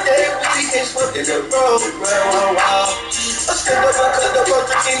shit that we can smoke in the road. I stood up and cut up a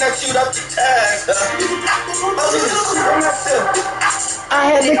drink and I shoot up the tires. I was just for myself. I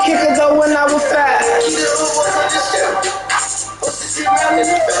had to kick it though when I was fat. Keep it over 100 shit. What's the shit around in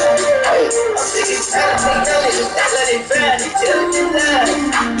the back? I'm sick and tired of these young niggas act like they fat. They telling you lies.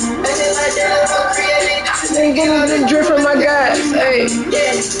 Acting like they never created. Then get a big drip from my guys. Hey.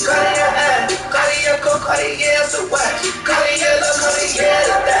 Yeah, Cartier eye, Cartier coat, Cartier the watch, Cartier look, Cartier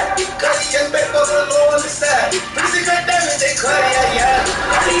the that, Cartier back on the low on the side. Pretty good diamonds, they Cartier, yeah.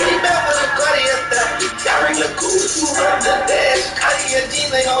 Cartier back on the Cartier that.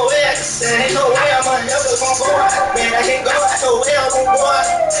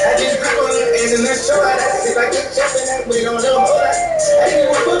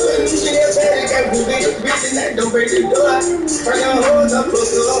 who be the bitch and that don't break the door. Bring our hoes up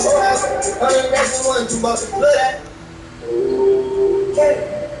close to a whole house. 100 racks and 1, 2 bucks of blood out. Okay,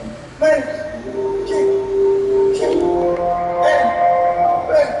 man. Okay,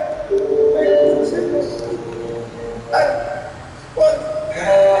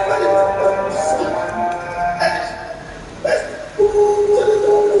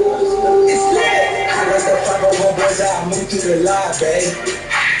 it's lit. I let the 501 boys out, move through the line, babe.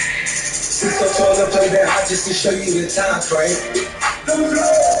 6 or 12 play that hot just to show you the time frame.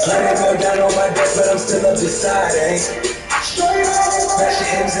 100 more down on my desk, but I'm still up beside,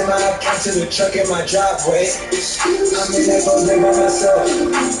 Flashing M's in my account to the truck in my driveway. I'm in that boat by myself.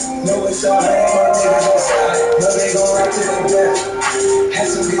 Know it's all hard, my niggas inside. Know they gon' ride to the death. Had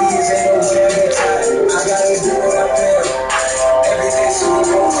some good years, ain't no way I get tired. I gotta do what I feel. Every day, Super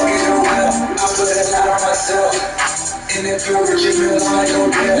Bowl, fucking no hell. I put a lot on myself. In that pure rich and real, I'm like,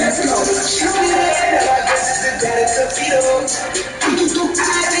 oh, yeah. Let's go. Shoot me in, my best is the dad, it's a Vito. I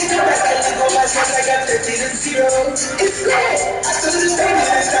think I'm back, I live on myself like I'm 50 to 0. It's lit. I told the baby,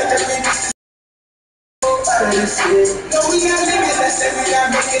 it's not the remix. No, we not living the same, we not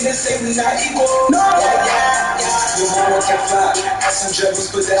making the same, we not equal. No, yeah. Your mama can fly. Got some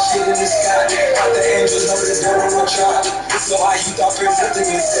dribbles, put that shit in the sky. Got the angels, know the devil will try. So how you thought presenting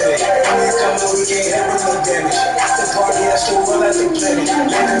me city? When we come up, we can't have no damage. The party, I show well at the planet.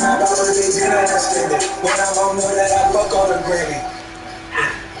 Living my Bible, they didn't understand it. When I'm on, know that I fuck all the granny.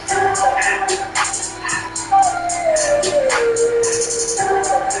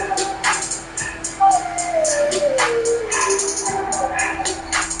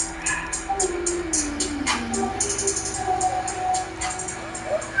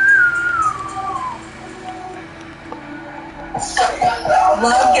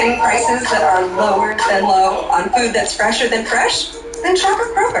 Love getting prices that are lower than low on food that's fresher than fresh? Then shop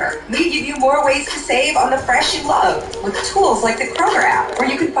at Kroger. We give you more ways to save on the fresh you love with tools like the Kroger app, where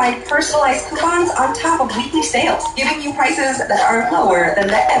you can find personalized coupons on top of weekly sales, giving you prices that are lower than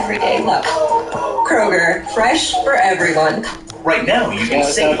the everyday low. Kroger, fresh for everyone. Right now, you can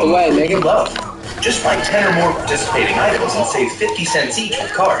save on the food you love. Just buy 10 or more participating items and save 50 cents each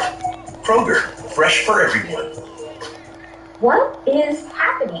with card. Kroger, fresh for everyone. What is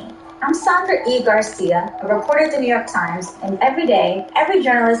happening? I'm Sandra E. Garcia, a reporter at the New York Times, and every day, every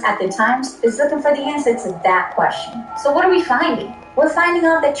journalist at the Times is looking for the answer to that question. So what are we finding? We're finding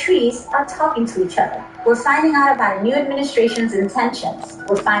out that trees are talking to each other. We're finding out about a new administration's intentions.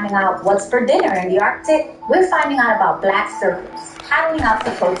 We're finding out what's for dinner in the Arctic. We're finding out about black circles paddling out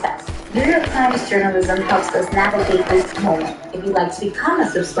to protest. New York Times journalism helps us navigate this moment. If you'd like to become a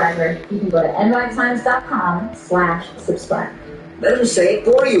subscriber, you can go to nytimes.com/subscribe. Let them say it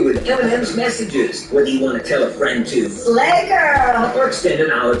for you with M&M's messages. Whether you want to tell a friend to Slay girl or extend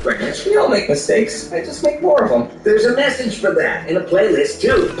an olive branch. We all make mistakes. I just make more of them. There's a message for that in a playlist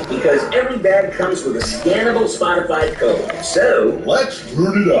too, because every bag comes with a scannable Spotify code. So let's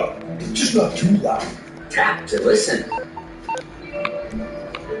turn it up. Just not too loud. Tap to listen.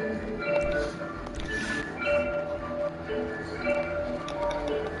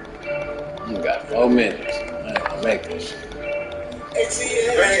 You got 4 minutes. Man, I'll make this.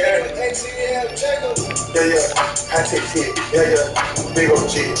 ATL, check yeah, high tech hit, yeah, big old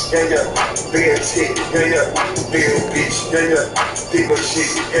chick, yeah, big ass hit, yeah, big old bitch, yeah, big old shit,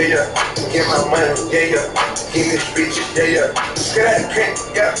 yeah, get my money, yeah, give me this bitch, yeah, get out the trend,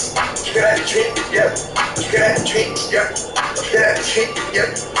 yeah, get out the trend, yeah, get out the trend, yeah, get out the trend, yeah,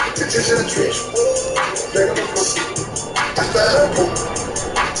 this is the trench, I started up,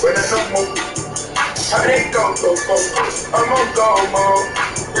 when I know more. How they go, I'm on go mode.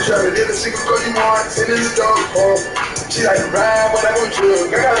 We try to live a single girl you want, send in the dope home. She like to ride, but I want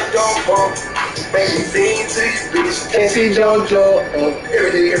drug, I got a dope home. Make me sing to these bitches. Can't see JoJo.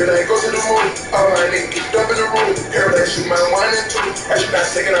 Every night go to the moon. All my niggas get up in the room. Every night shoot my 1 and 2. I should not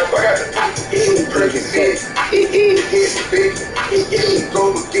second up, I got the perfect bitch. Hit big,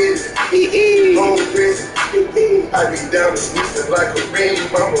 go get it. Go with it. I be down the Houston like a ring,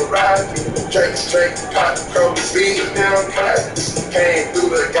 mama ride. Drink straight, pop, cold, speed, down cut. Came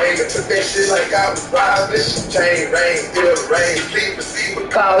through the game and took that shit like I was robbing. Chain rain, still rain, please proceed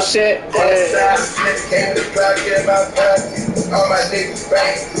with call shit. Came to plug in my pocket. All my niggas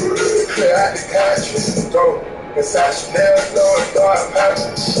bang, clear out the country. Go. Inside Chanel, throwing dark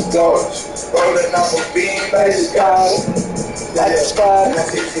pockets. Rolling off a beam like the sky. Like the sky.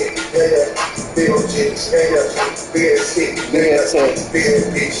 Big old chicks, yeah, big ass shit, yeah, big ass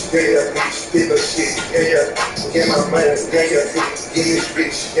bitch, yeah, big old shit, yeah, get my money, yeah, get this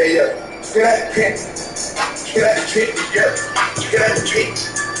bitch, yeah, get out the print, get out the trick, yeah, get out the trick,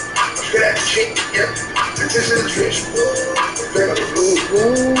 Get at the chick, yeah. This is the trench. Bring up the blue.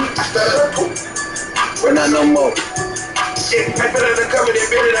 I started up poop. But not no more. Shit, I feel like the cover that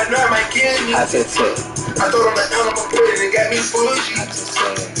better, I know I might kill me. I said shit. I thought on the animal put it and got me bougie.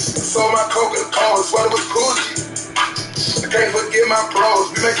 Sold my coke in the car, sweater was Gucci. I can't forget my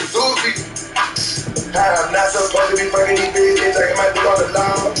bros, we make a Zuzi. I'm not supposed to be fucking these bitches, I might be on the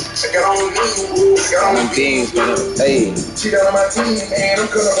law. I got on me, I got on beans, hey. Cheat out on my team, man, I'm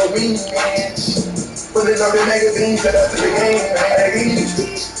cooking for wings, man. Put it on the magazine, set up to the game, man.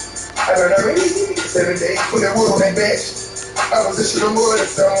 I learned already, 7 days, put that wood on that bench. I was just shooting wood in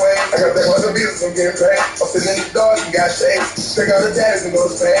some way. I got that other bills, I'm getting paid. I'm sitting in the dark, you got shades. Take out the tags and go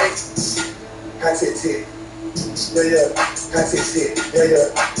to space. Hot tit tit. Yeah, yeah. Hot tit tit. Yeah,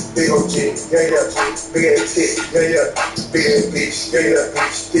 yeah. Big old chick. Yeah, yeah. Big ass tit. Yeah, yeah. Big ass bitch. Yeah, yeah.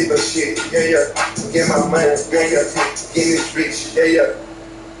 Bitch. Big old shit. Yeah, yeah. Get my money. Yeah, yeah. Get this bitch. Yeah, yeah.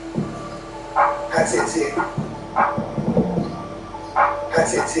 Hot tit tit. Hot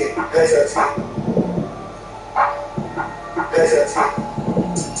tit tit. Yeah, yeah. That's it.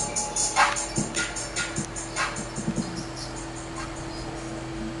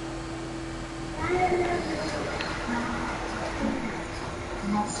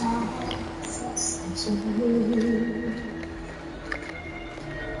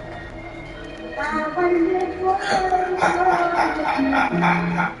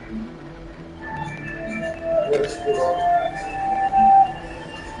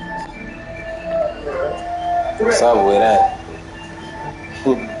 What's up with that?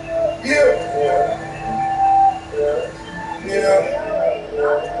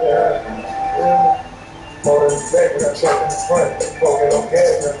 More than the back, we got truck in the front. Smoking on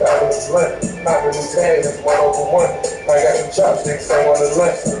gas, and out of the blunt. Popping new tags, that's 1/1. I got some chopsticks, I want the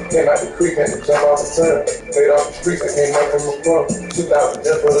lunch. Came out the creek, had to jump off the sun. Laid off the streets, I came up from the front. 2,000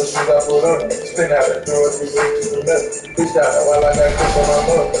 just for the shoes I put on. Spin out the door, 360 to nothing. Bitch out while I got push on my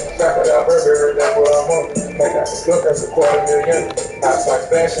mom. Trap it out, Burberry, that's what I'm on. I got the cook, that's $250,000. Outside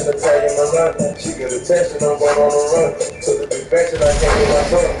fashion, Italian Milan. She get attention, I'm going on the run. Took the big fashion, I can't get my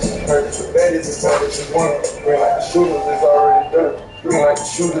tongue. Heard that the baddies is all that you want. Green like the shooters is already done. Green like the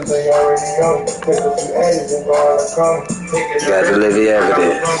shooters, they already young. Take a few addies and go on the come. Got to live the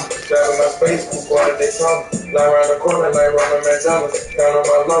evidence. Driving my space, before they come. Lie around the corner like Ronald McDonald. Count on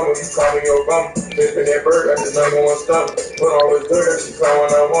my lumber, you call me Obama. Flipping that bird, got the #1 stomach. Put on with dirt, she call when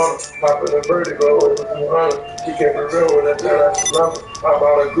I want her. Hop in the vertigo over 200. She kept it real with that third, I should love her. I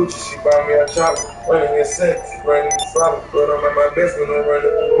bought a Gucci, she bought me a chopper. Running your set, running the solid. But I'm at my best when I'm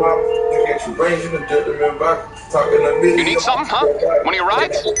running through the mouth. You get your brains, you can jump them in back. Talking a million. You need something, huh? One of your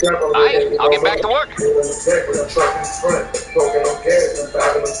rides? I'll get back to work. Smoking on gas, I'm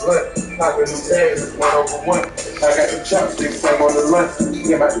driving the blunt. Popping new tags, it's 1/1. I got the chopsticks, I'm on the lunch.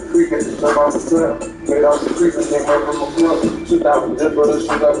 Came out the creek, and jump off the sun. Made off the creek, and came up from the club. 2,000 just for the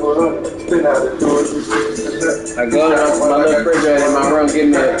shoes I put on. Spin out the door, 360 to nothing. I go to my little refrigerator in my room, give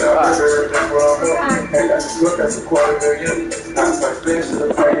me a pop. Hey, that's a look, that's $250,000. Outside fashion,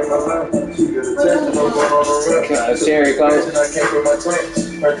 I'm tagging my love. She get attention, I'm going on the run. Cherry coke. I came with my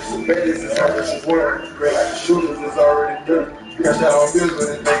twins. Purchased some baddies and how much she's wearing. Great like the shooters is already done. Got that on bills, but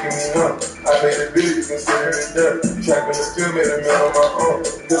it's making me numb. I made a video, you consider it done. Trapping the field, made a meal on my own.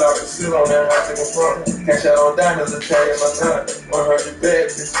 Till I can sit on that high to the front. Cash out on diamonds and tag in my time. 100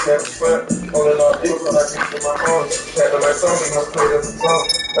 bags, bitches having fun. Holding all deals when I think to my own. Tapping my song, and I'm straight as a song.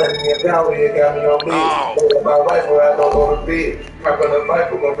 Letting me a power, it got me on bleed. Holding my rifle, I don't go to bed. Popping a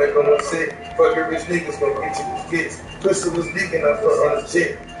rifle, gon' make them sick. Fucking rich niggas gon' get you with kids. Pussy was leaking, I front on the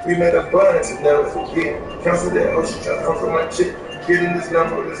chick. We made a bond to never forget. Cancel that ocean, try to come from my chick. Getting this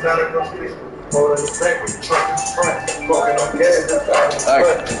number is not a complete. Holding the back with the truck in the front. Smoking on gas, that's out in the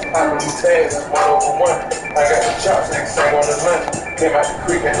front. Popping new tags, that's 1/1. I got the chopsticks, I'm on the lunch. Came out the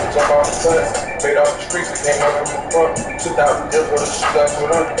creek, had to jump off the tons. Made off the streets, I came up from the front. 2,000 just for the shoes I put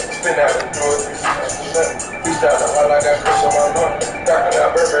on. Spin out the door, 360 to nothing. Bitch out the while I got push on my lung. Talking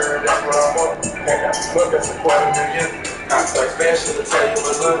out Burberry, that's what I'm on. Ain't got the look, that's $250,000. Outside fashion, I tell you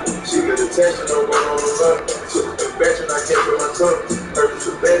my love. She get attention, I'm going on the run. Took the fashion, I kept with my tongue. Heard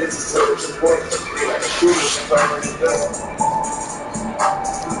the baddies, it's what you want. Be like a shooter, she's already done.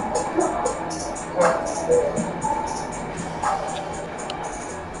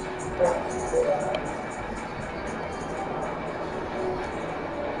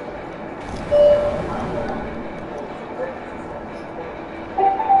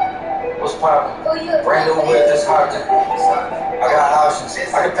 What's poppin'? Brand new whip, this hot. I got options.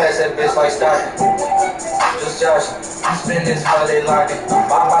 I can pass that bitch like Stockton. Just joshing. You spend this holiday locking.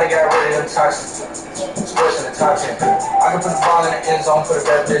 My body got rid of them toxins. Expression top 10. I can put the ball in the end zone, put a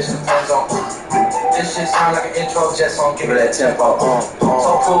bad bitch in the end zone. This shit sound like an intro jet song, give me that tempo.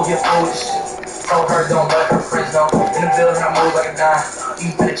 So cool, here foolish. Told her don't let her friends know. In the building, I move like a dime.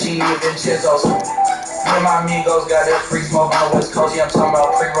 Eat fettuccine with Vincenzo's. Me and my amigos got that free smoke on the West Coast. Yeah, I'm talking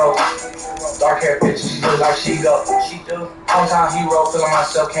about pre-roll. Dark hair bitch, she look like she go. She do. Hometown hero, feeling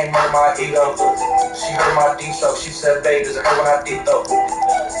myself, can't murder my ego. She heard my deep stroke. She said, babe, does it hurt when I deep throat?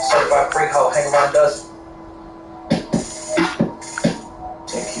 Certified freak hoe, hang around dust.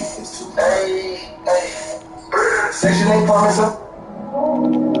 Hey, hey. Section 8, promise up.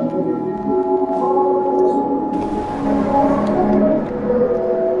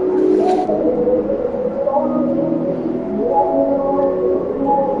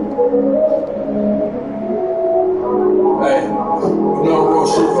 Hey, you know real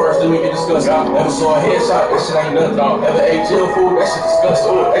shit first, then we can discuss. Ever saw a headshot? That shit ain't nothing, dog. Ever ate jail food? That shit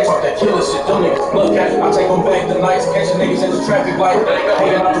disgusting. They talk that killer shit, them niggas blood catch. I take them back the nights, catching niggas in the traffic light.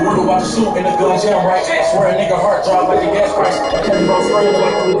 Hanging out the window, watch the shoot, and the gun jam right. I swear a nigga heart drop like the gas price. I can't go spraying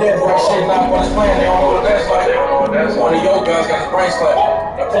like the dead right shit. Not when it's playing, they don't know what that's like. One of your guys got his brain slapped.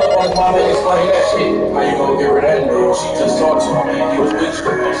 I pull up on his mama and explain that shit. How you gonna give her that nigga? She just talked to him and he was with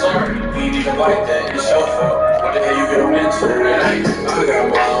you. I'm sorry, he ain't even like that. It's your fault. What the hell you get him into? I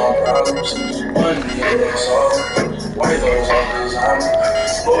got my own problems. Money ain't solved. White those on designer.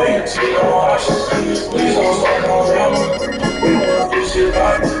 Loyalty, no options. Please don't start no drama. We want this shit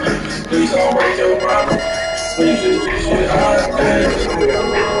poppin'. Please don't break your promise. Please just get shit honest. I got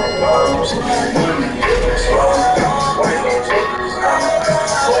my own problems. Money ain't solved. White those on designer.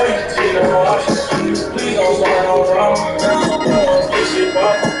 Loyalty, no options. Please don't start no drama. We want this shit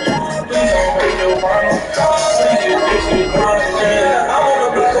poppin'. Please don't break your promise. I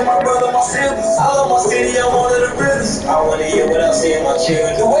wanna black on my brother, my siblings. I love my city, I'm one of the realest. I wanna hear without seeing my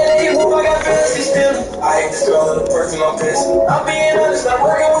children. The way that you move, I got fantasy still. I hate this girl in the person I'm pissing. I'm being honest, I'm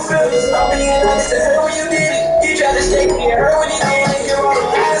working with feelings. I'm being honest, it hurt when you did it. He tried to shake me, it hurt when he did it. You're all the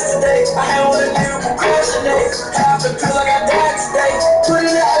last today. I had one of you procrastinate. Half the feel like I died today. Put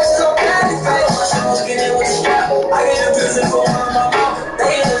in the extra patty face. I was getting with the strap. I get a prison for one of my mouth.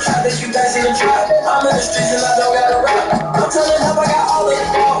 They in the trap, that you guys in the trap. I'm in the streets and I don't got a rap. I'm turning up, I got all of the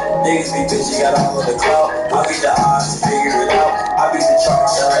clout. Niggas be bitches, got all of the clout. I beat the odds to figure it out. I beat the charge,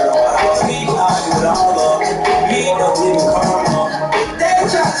 I know how to beat. I do it all up. Me, don't believe in karma. They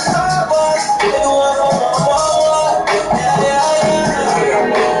try to stop us. They the ones on my mama. Yeah, yeah, yeah. I got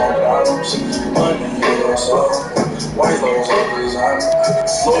my own problems. Money ain't solved. White those on designer.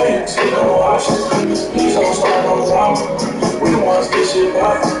 Loyalty, no options. Please don't start no drama. We the ones get shit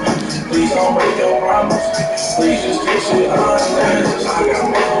poppin'. Please don't break your promise. Please just get shit honest. I got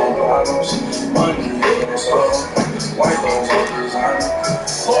my own problems. Money ain't solved. White those on designer.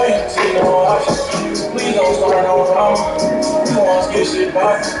 Loyalty, no options. Please don't start no drama. We the ones get shit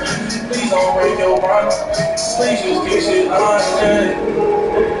poppin'. Please don't break your promise. Please just get shit honest.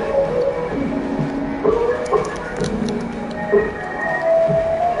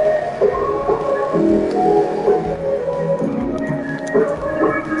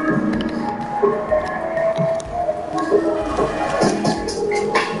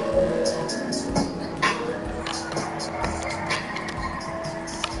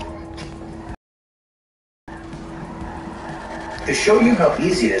 To show you how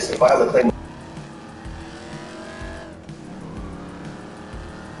easy it is to file a claim.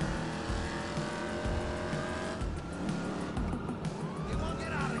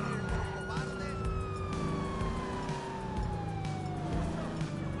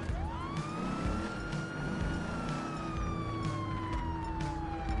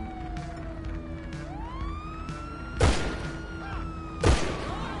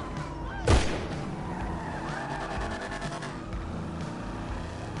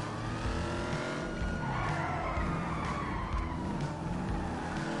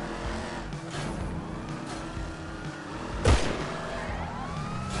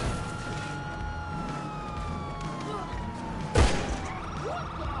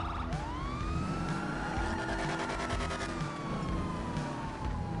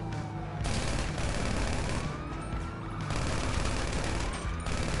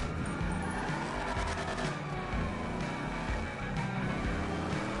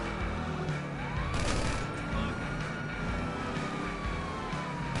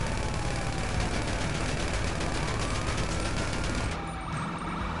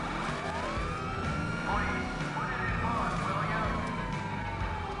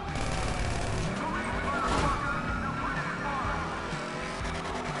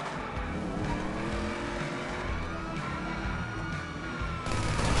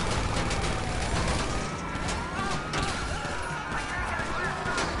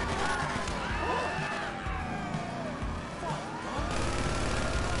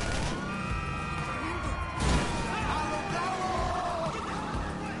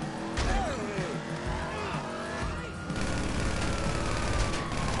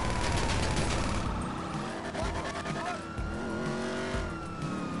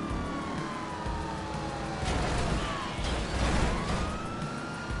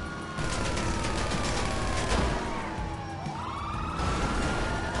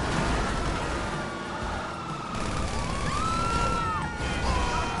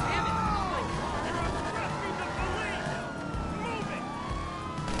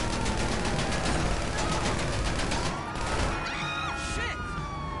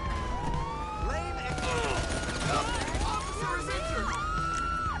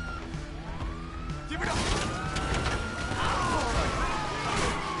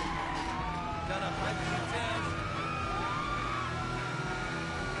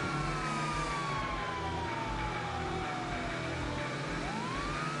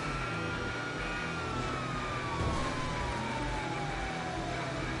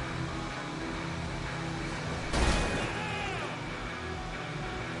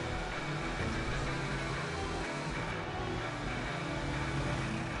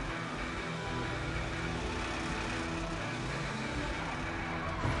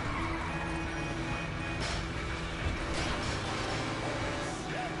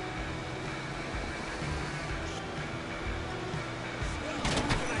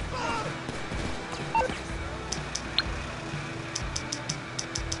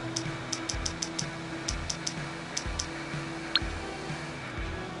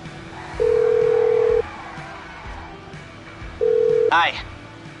 Hi.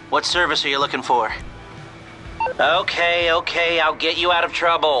 What service are you looking for? Okay, I'll get you out of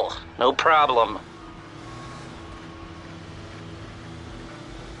trouble. No problem.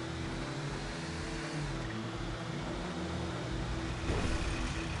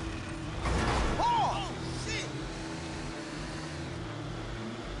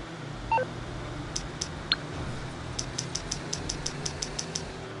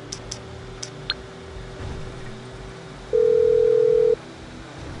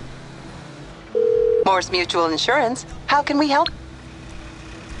 Morse Mutual Insurance. How can we help?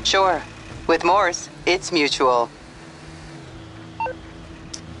 Sure. With Morse, it's mutual.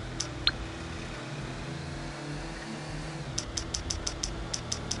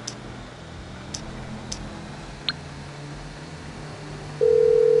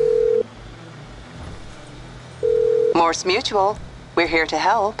 Morse Mutual. We're here to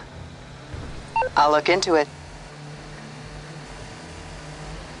help. I'll look into it.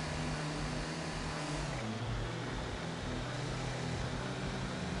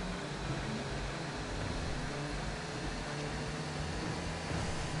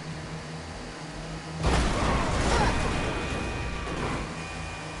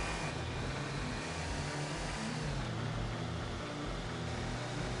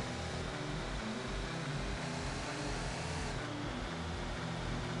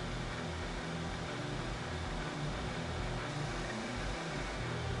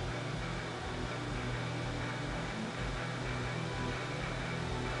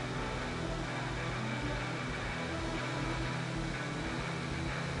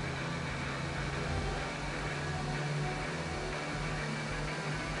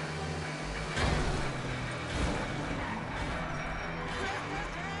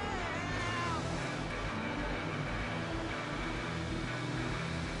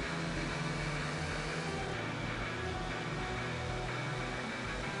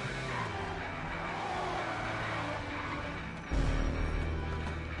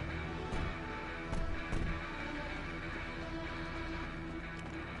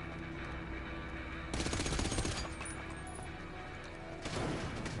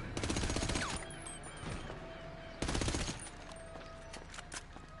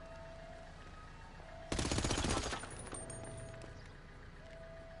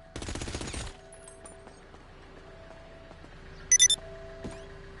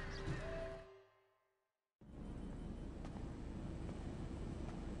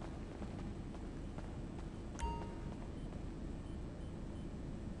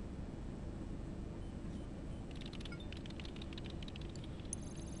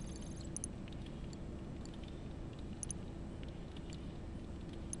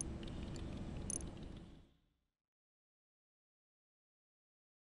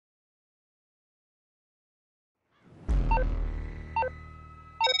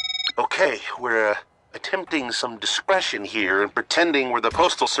 Okay, we're attempting some discretion here and pretending we're the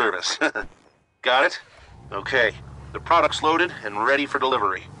Postal Service. Got it? Okay. The product's loaded and ready for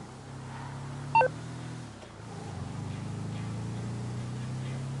delivery.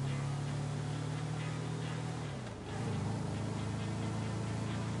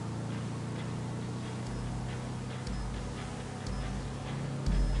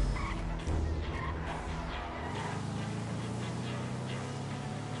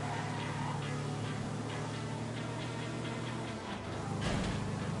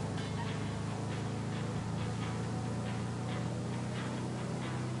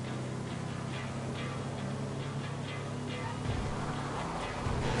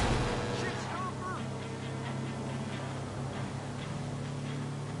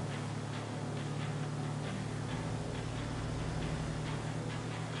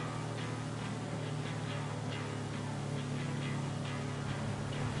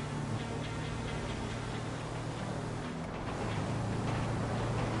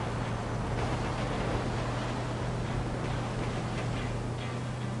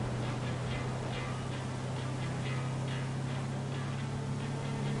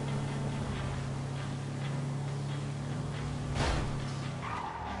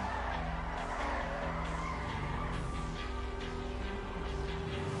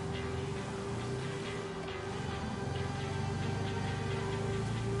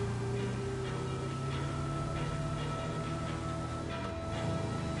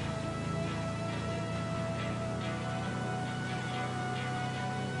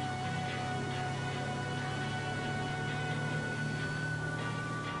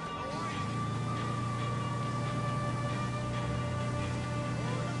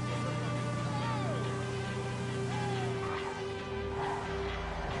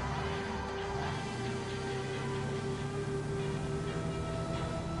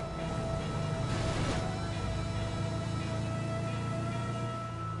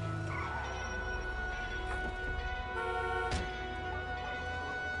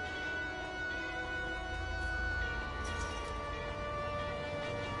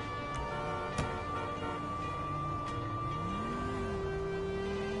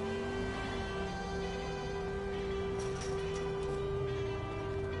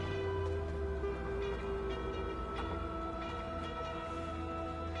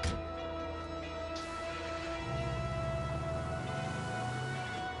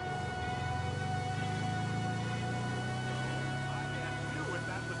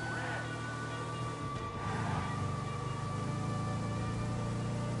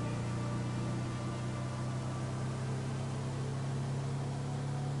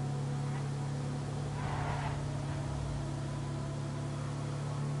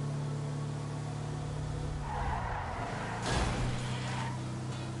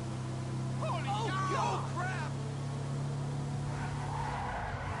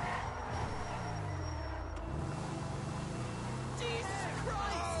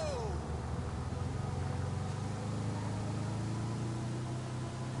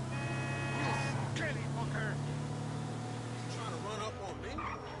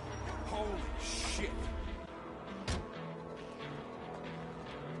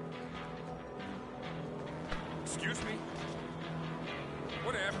 Excuse me?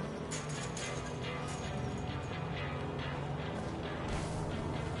 Whatever.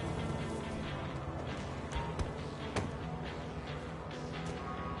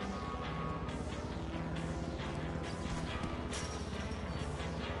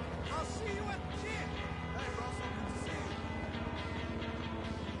 I'll see you at the gym. Hey, bro, so good to see you.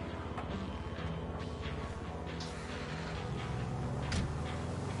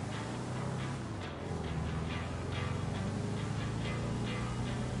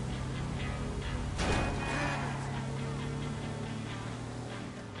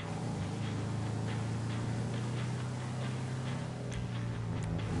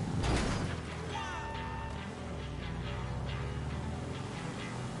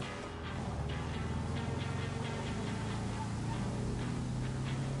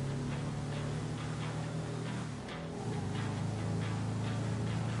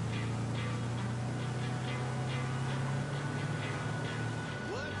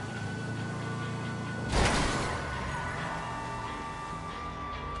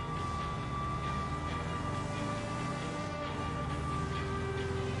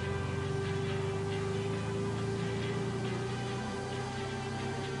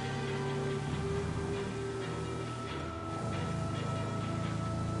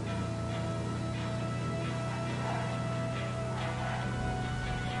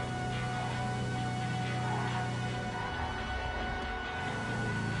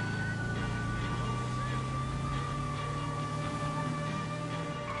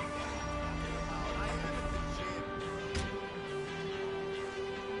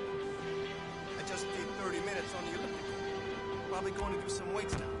 I just did 30 minutes on the elliptical. Probably going to do some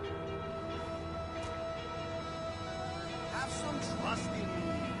weights now. Have some trust in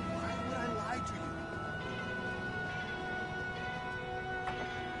me. Why would I lie to you?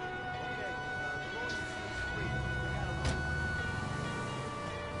 Okay, Lord, it's free. I gotta run.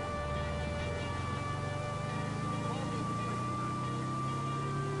 Call me if it's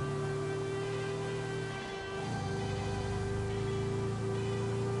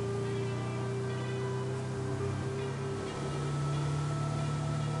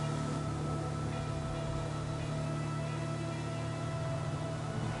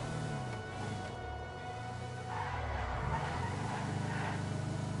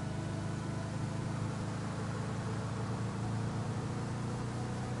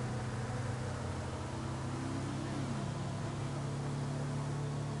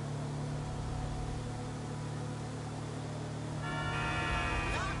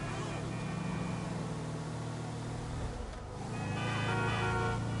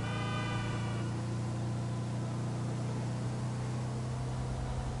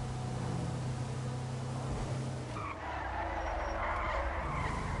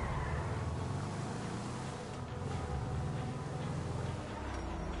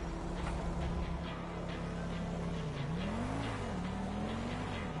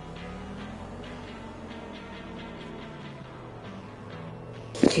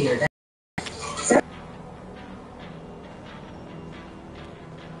ready. Here.